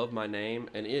that's above my name,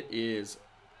 and it is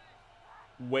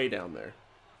way down there.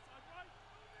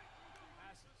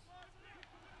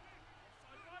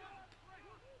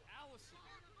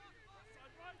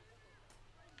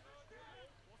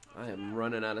 I am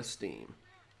running out of steam.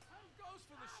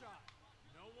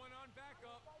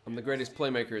 I'm the greatest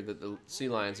playmaker that the Sea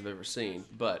Lions have ever seen,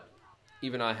 but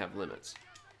even I have limits.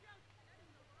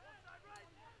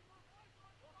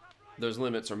 Those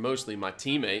limits are mostly my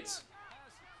teammates.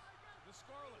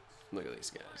 Look at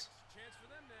these guys.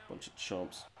 Bunch of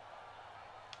chumps.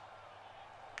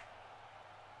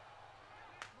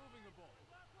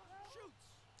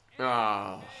 Oh.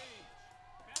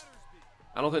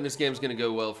 I don't think this game's going to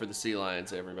go well for the Sea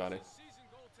Lions, everybody.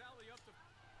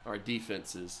 Our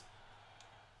defense is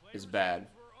bad.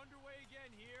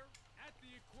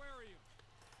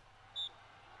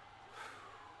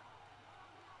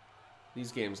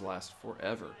 These games last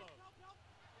forever.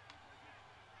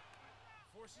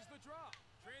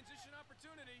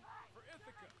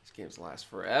 These games last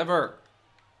forever.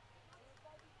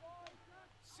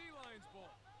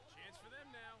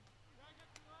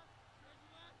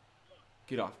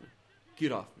 Get off me.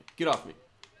 Get off me. Get off me.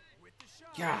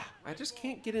 Yeah, I just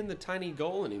can't get in the tiny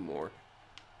goal anymore.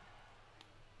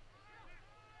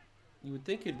 You would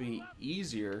think it'd be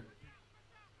easier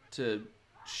to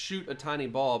shoot a tiny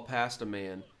ball past a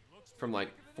man from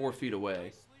like 4 feet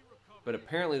away, but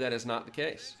apparently that is not the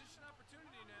case.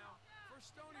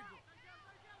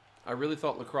 I really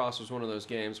thought lacrosse was one of those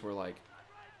games where like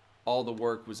all the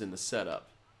work was in the setup.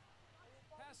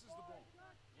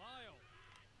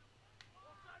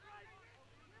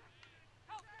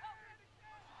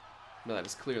 No, that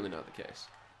is clearly not the case.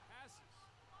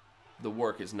 The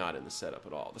work is not in the setup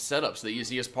at all. The setup's the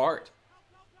easiest part.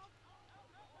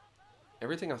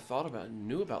 Everything I thought about and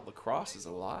knew about lacrosse is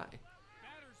a lie.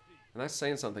 And that's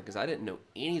saying something because I didn't know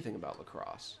anything about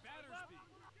lacrosse.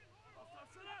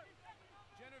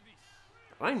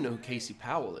 I don't even know who Casey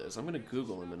Powell is. I'm going to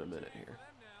Google him in a minute here.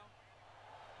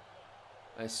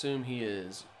 I assume he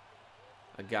is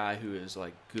a guy who is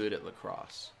like good at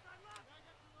lacrosse.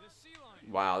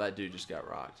 Wow, that dude just got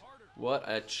rocked. What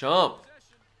a chump.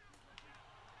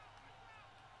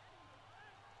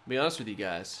 To be honest with you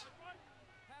guys,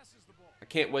 I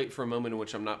can't wait for a moment in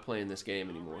which I'm not playing this game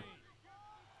anymore.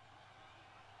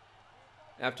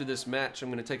 After this match, I'm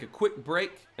going to take a quick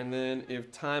break, and then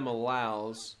if time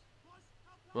allows,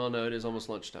 well, no, it is almost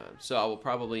lunchtime, so I will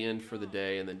probably end for the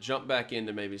day and then jump back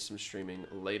into maybe some streaming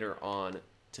later on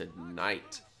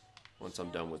tonight. once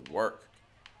I'm done with work.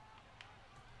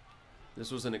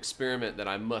 This was an experiment that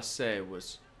I must say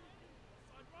was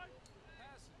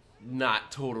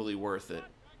not totally worth it.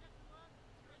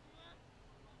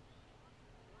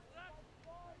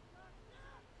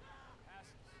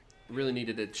 Really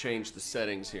needed to change the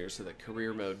settings here so that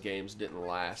career mode games didn't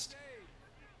last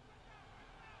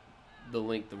the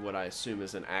length of what I assume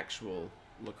is an actual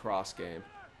lacrosse game.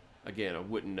 Again, I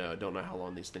wouldn't know. I don't know how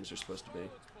long these things are supposed to be.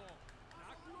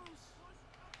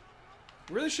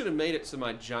 Really should have made it so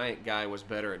my giant guy was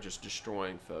better at just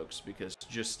destroying folks, because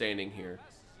just standing here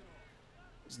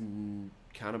is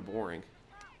kind of boring.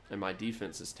 And my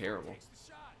defense is terrible.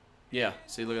 Yeah,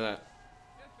 see, look at that.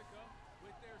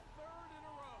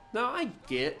 Now, I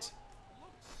get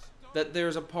that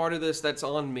there's a part of this that's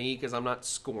on me because I'm not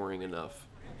scoring enough.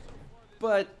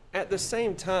 But at the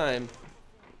same time,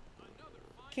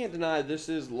 can't deny this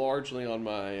is largely on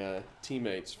my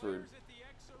teammates for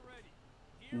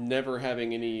never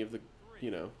having any of the,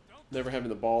 never having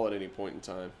the ball at any point in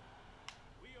time.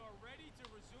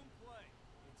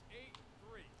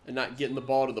 And not getting the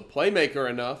ball to the playmaker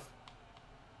enough.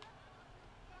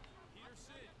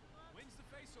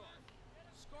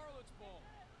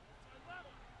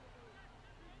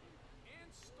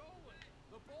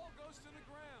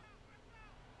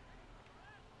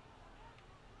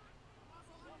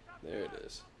 There it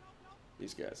is.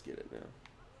 These guys get it now.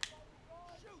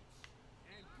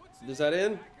 Is that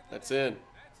in? That's in.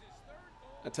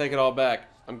 I take it all back.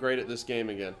 I'm great at this game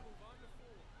again.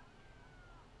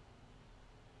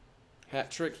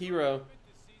 Hat trick hero.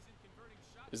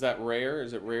 Is that rare?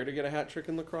 Is it rare to get a hat trick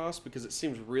in lacrosse? Because it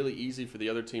seems really easy for the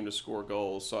other team to score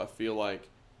goals, so I feel like it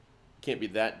can't be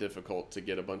that difficult to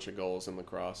get a bunch of goals in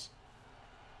lacrosse.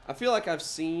 I feel like I've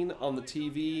seen on the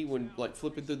TV when like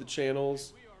flipping through the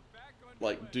channels,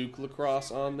 like Duke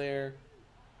lacrosse on there,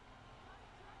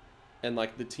 and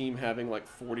like the team having like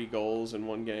 40 goals in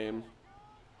one game,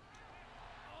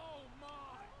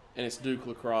 and it's Duke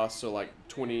lacrosse, so like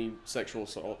 20 sexual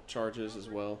assault charges as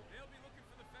well.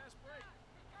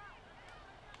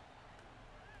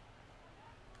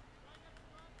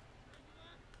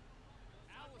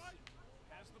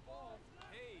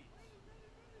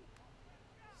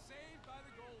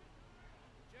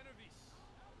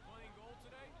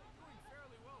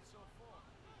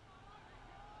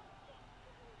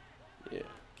 Yeah,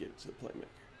 get it to the playmaker.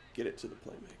 Get it to the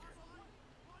playmaker.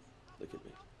 Look at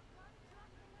me.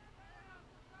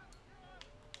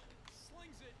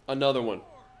 Another one.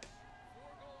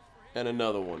 And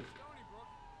another one.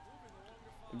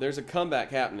 There's a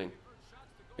comeback happening.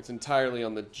 It's entirely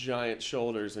on the giant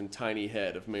shoulders and tiny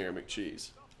head of Mayor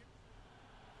McCheese.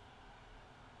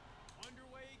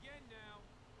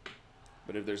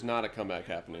 But if there's not a comeback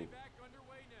happening,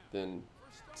 then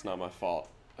it's not my fault.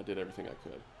 I did everything I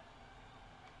could.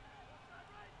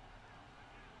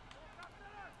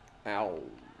 Ow.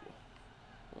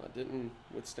 Well, I didn't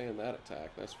withstand that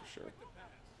attack, that's for sure.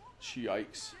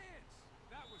 Yikes.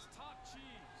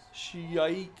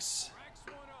 Yikes.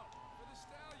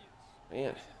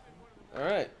 Man.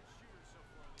 Alright.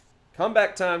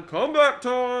 Comeback time. Comeback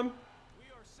time!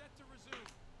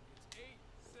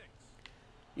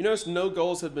 You notice no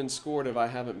goals have been scored if I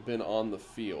haven't been on the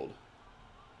field.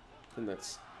 And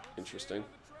that's interesting.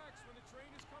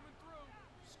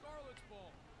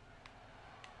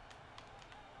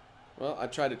 Well, I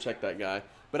tried to check that guy,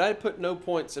 but I put no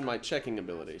points in my checking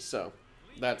ability, so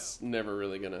that's never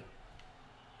really going to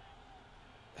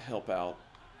help out.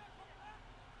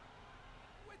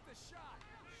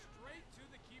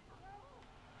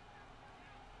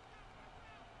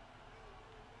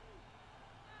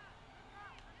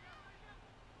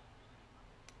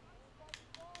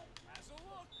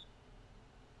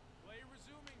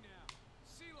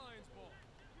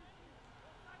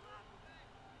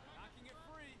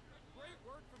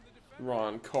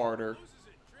 Ron Carter.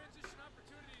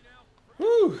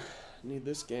 Whew. Need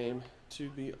this game to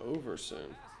be over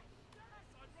soon.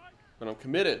 But I'm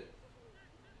committed.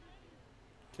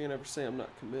 Can't ever say I'm not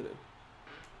committed.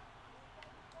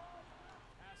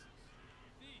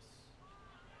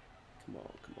 Come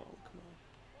on, come on, come on.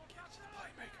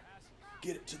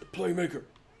 Get it to the playmaker. Get it to the playmaker.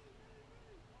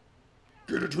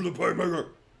 Get it to the playmaker.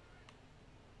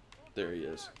 There he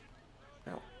is.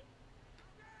 Ow.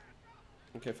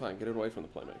 Okay, fine. Get it away from the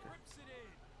playmaker.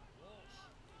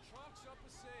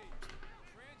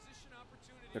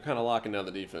 They're kind of locking down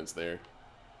the defense there.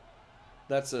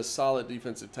 That's a solid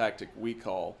defensive tactic we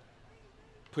call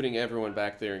putting everyone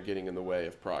back there and getting in the way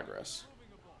of progress.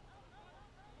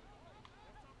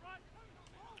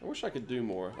 I wish I could do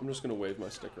more. I'm just going to wave my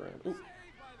stick around. Ooh.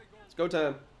 It's go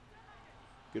time.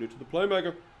 Get it to the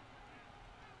playmaker.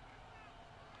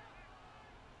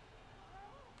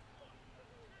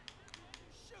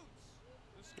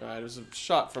 Alright, it was a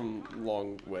shot from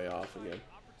long way off again.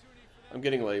 I'm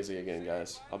getting lazy again,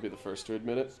 guys. I'll be the first to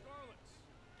admit it.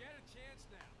 Get a chance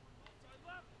now.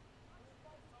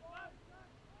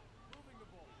 Moving the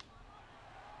ball.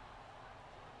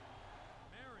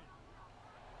 Marion.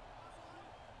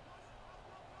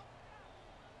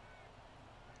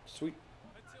 Sweet.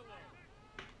 Patillo.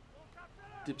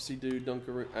 Dipsy dude,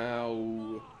 dunkaroo.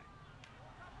 Ow.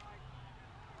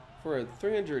 For a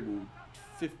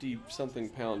 350-something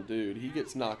pound dude, he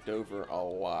gets knocked over a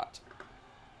lot.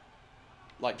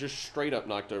 Like, just straight up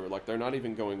knocked over. Like, they're not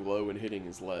even going low and hitting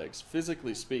his legs.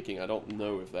 Physically speaking, I don't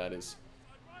know if that is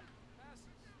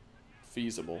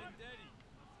feasible.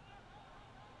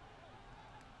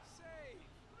 Save.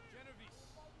 Genovese.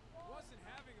 Wasn't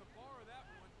having a bar of that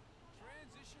one.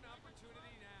 Transition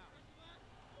opportunity now.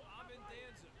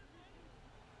 Abendanza.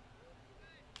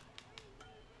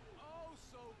 Oh,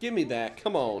 so Give me that.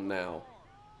 Come on now.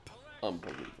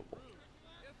 Unbelievable.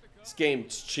 This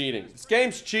game's cheating. This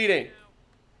game's cheating.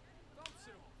 dumps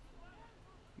it off.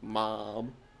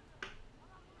 Mom.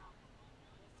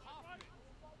 Hoffman.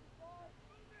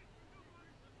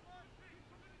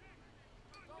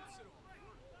 Dumps it off.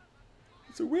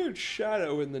 It's a weird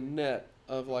shadow in the net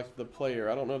of, like, the player.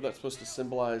 I don't know if that's supposed to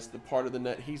symbolize the part of the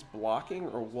net he's blocking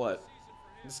or what.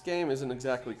 This game isn't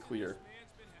exactly clear. Man's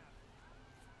been happy.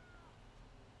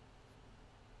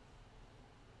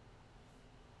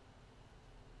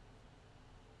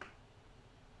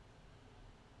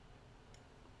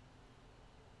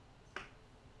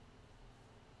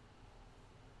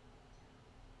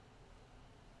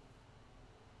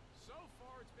 So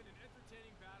far, it's been an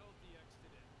entertaining battle at the X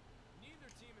today. Neither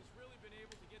team has really been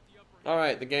able to get the upper hand.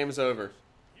 Alright, the game's over.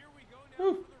 Here we go now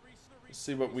Whew. for the Let's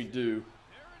see what we do. There it is.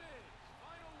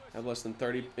 Final whistle. Have less than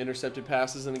 30 intercepted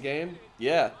passes in the game?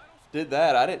 Yeah, did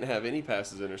that. I didn't have any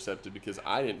passes intercepted because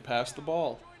I didn't pass the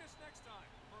ball. Join us next time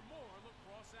for more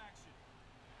lacrosse action.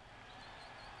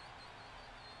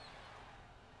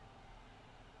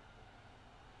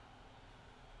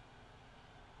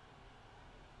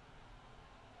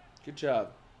 Good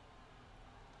job.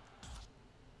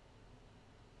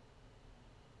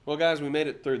 Well, guys, we made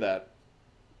it through that.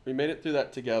 We made it through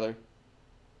that together.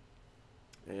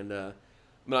 And I'm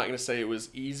not going to say it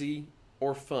was easy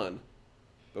or fun,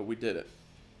 but we did it.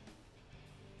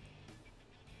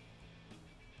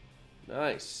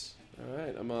 Nice. All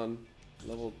right, I'm on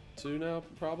level 2 now,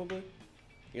 probably.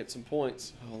 Get some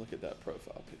points. Oh, look at that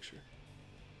profile picture.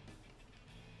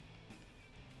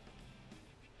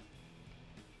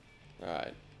 All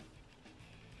right.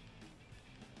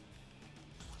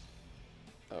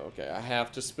 Okay, I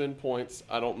have to spend points.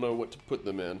 I don't know what to put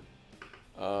them in.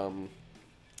 I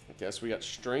guess we got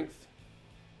strength.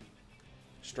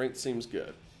 Strength seems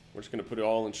good. We're just going to put it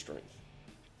all in strength.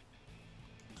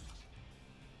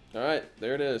 All right,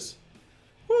 there it is.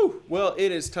 Whew. Well,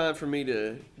 it is time for me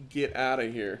to get out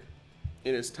of here.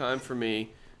 It is time for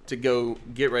me to go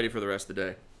get ready for the rest of the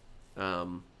day.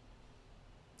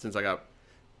 Since I got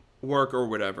work or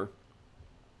whatever.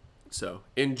 So,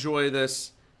 enjoy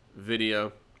this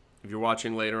video. If you're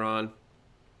watching later on,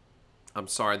 I'm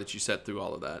sorry that you sat through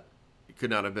all of that. It could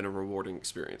not have been a rewarding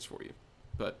experience for you.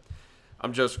 But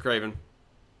I'm Joseph Craven.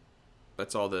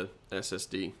 That's all the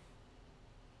SSD,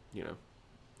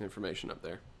 information up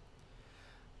there.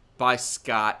 Bye,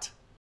 Scott.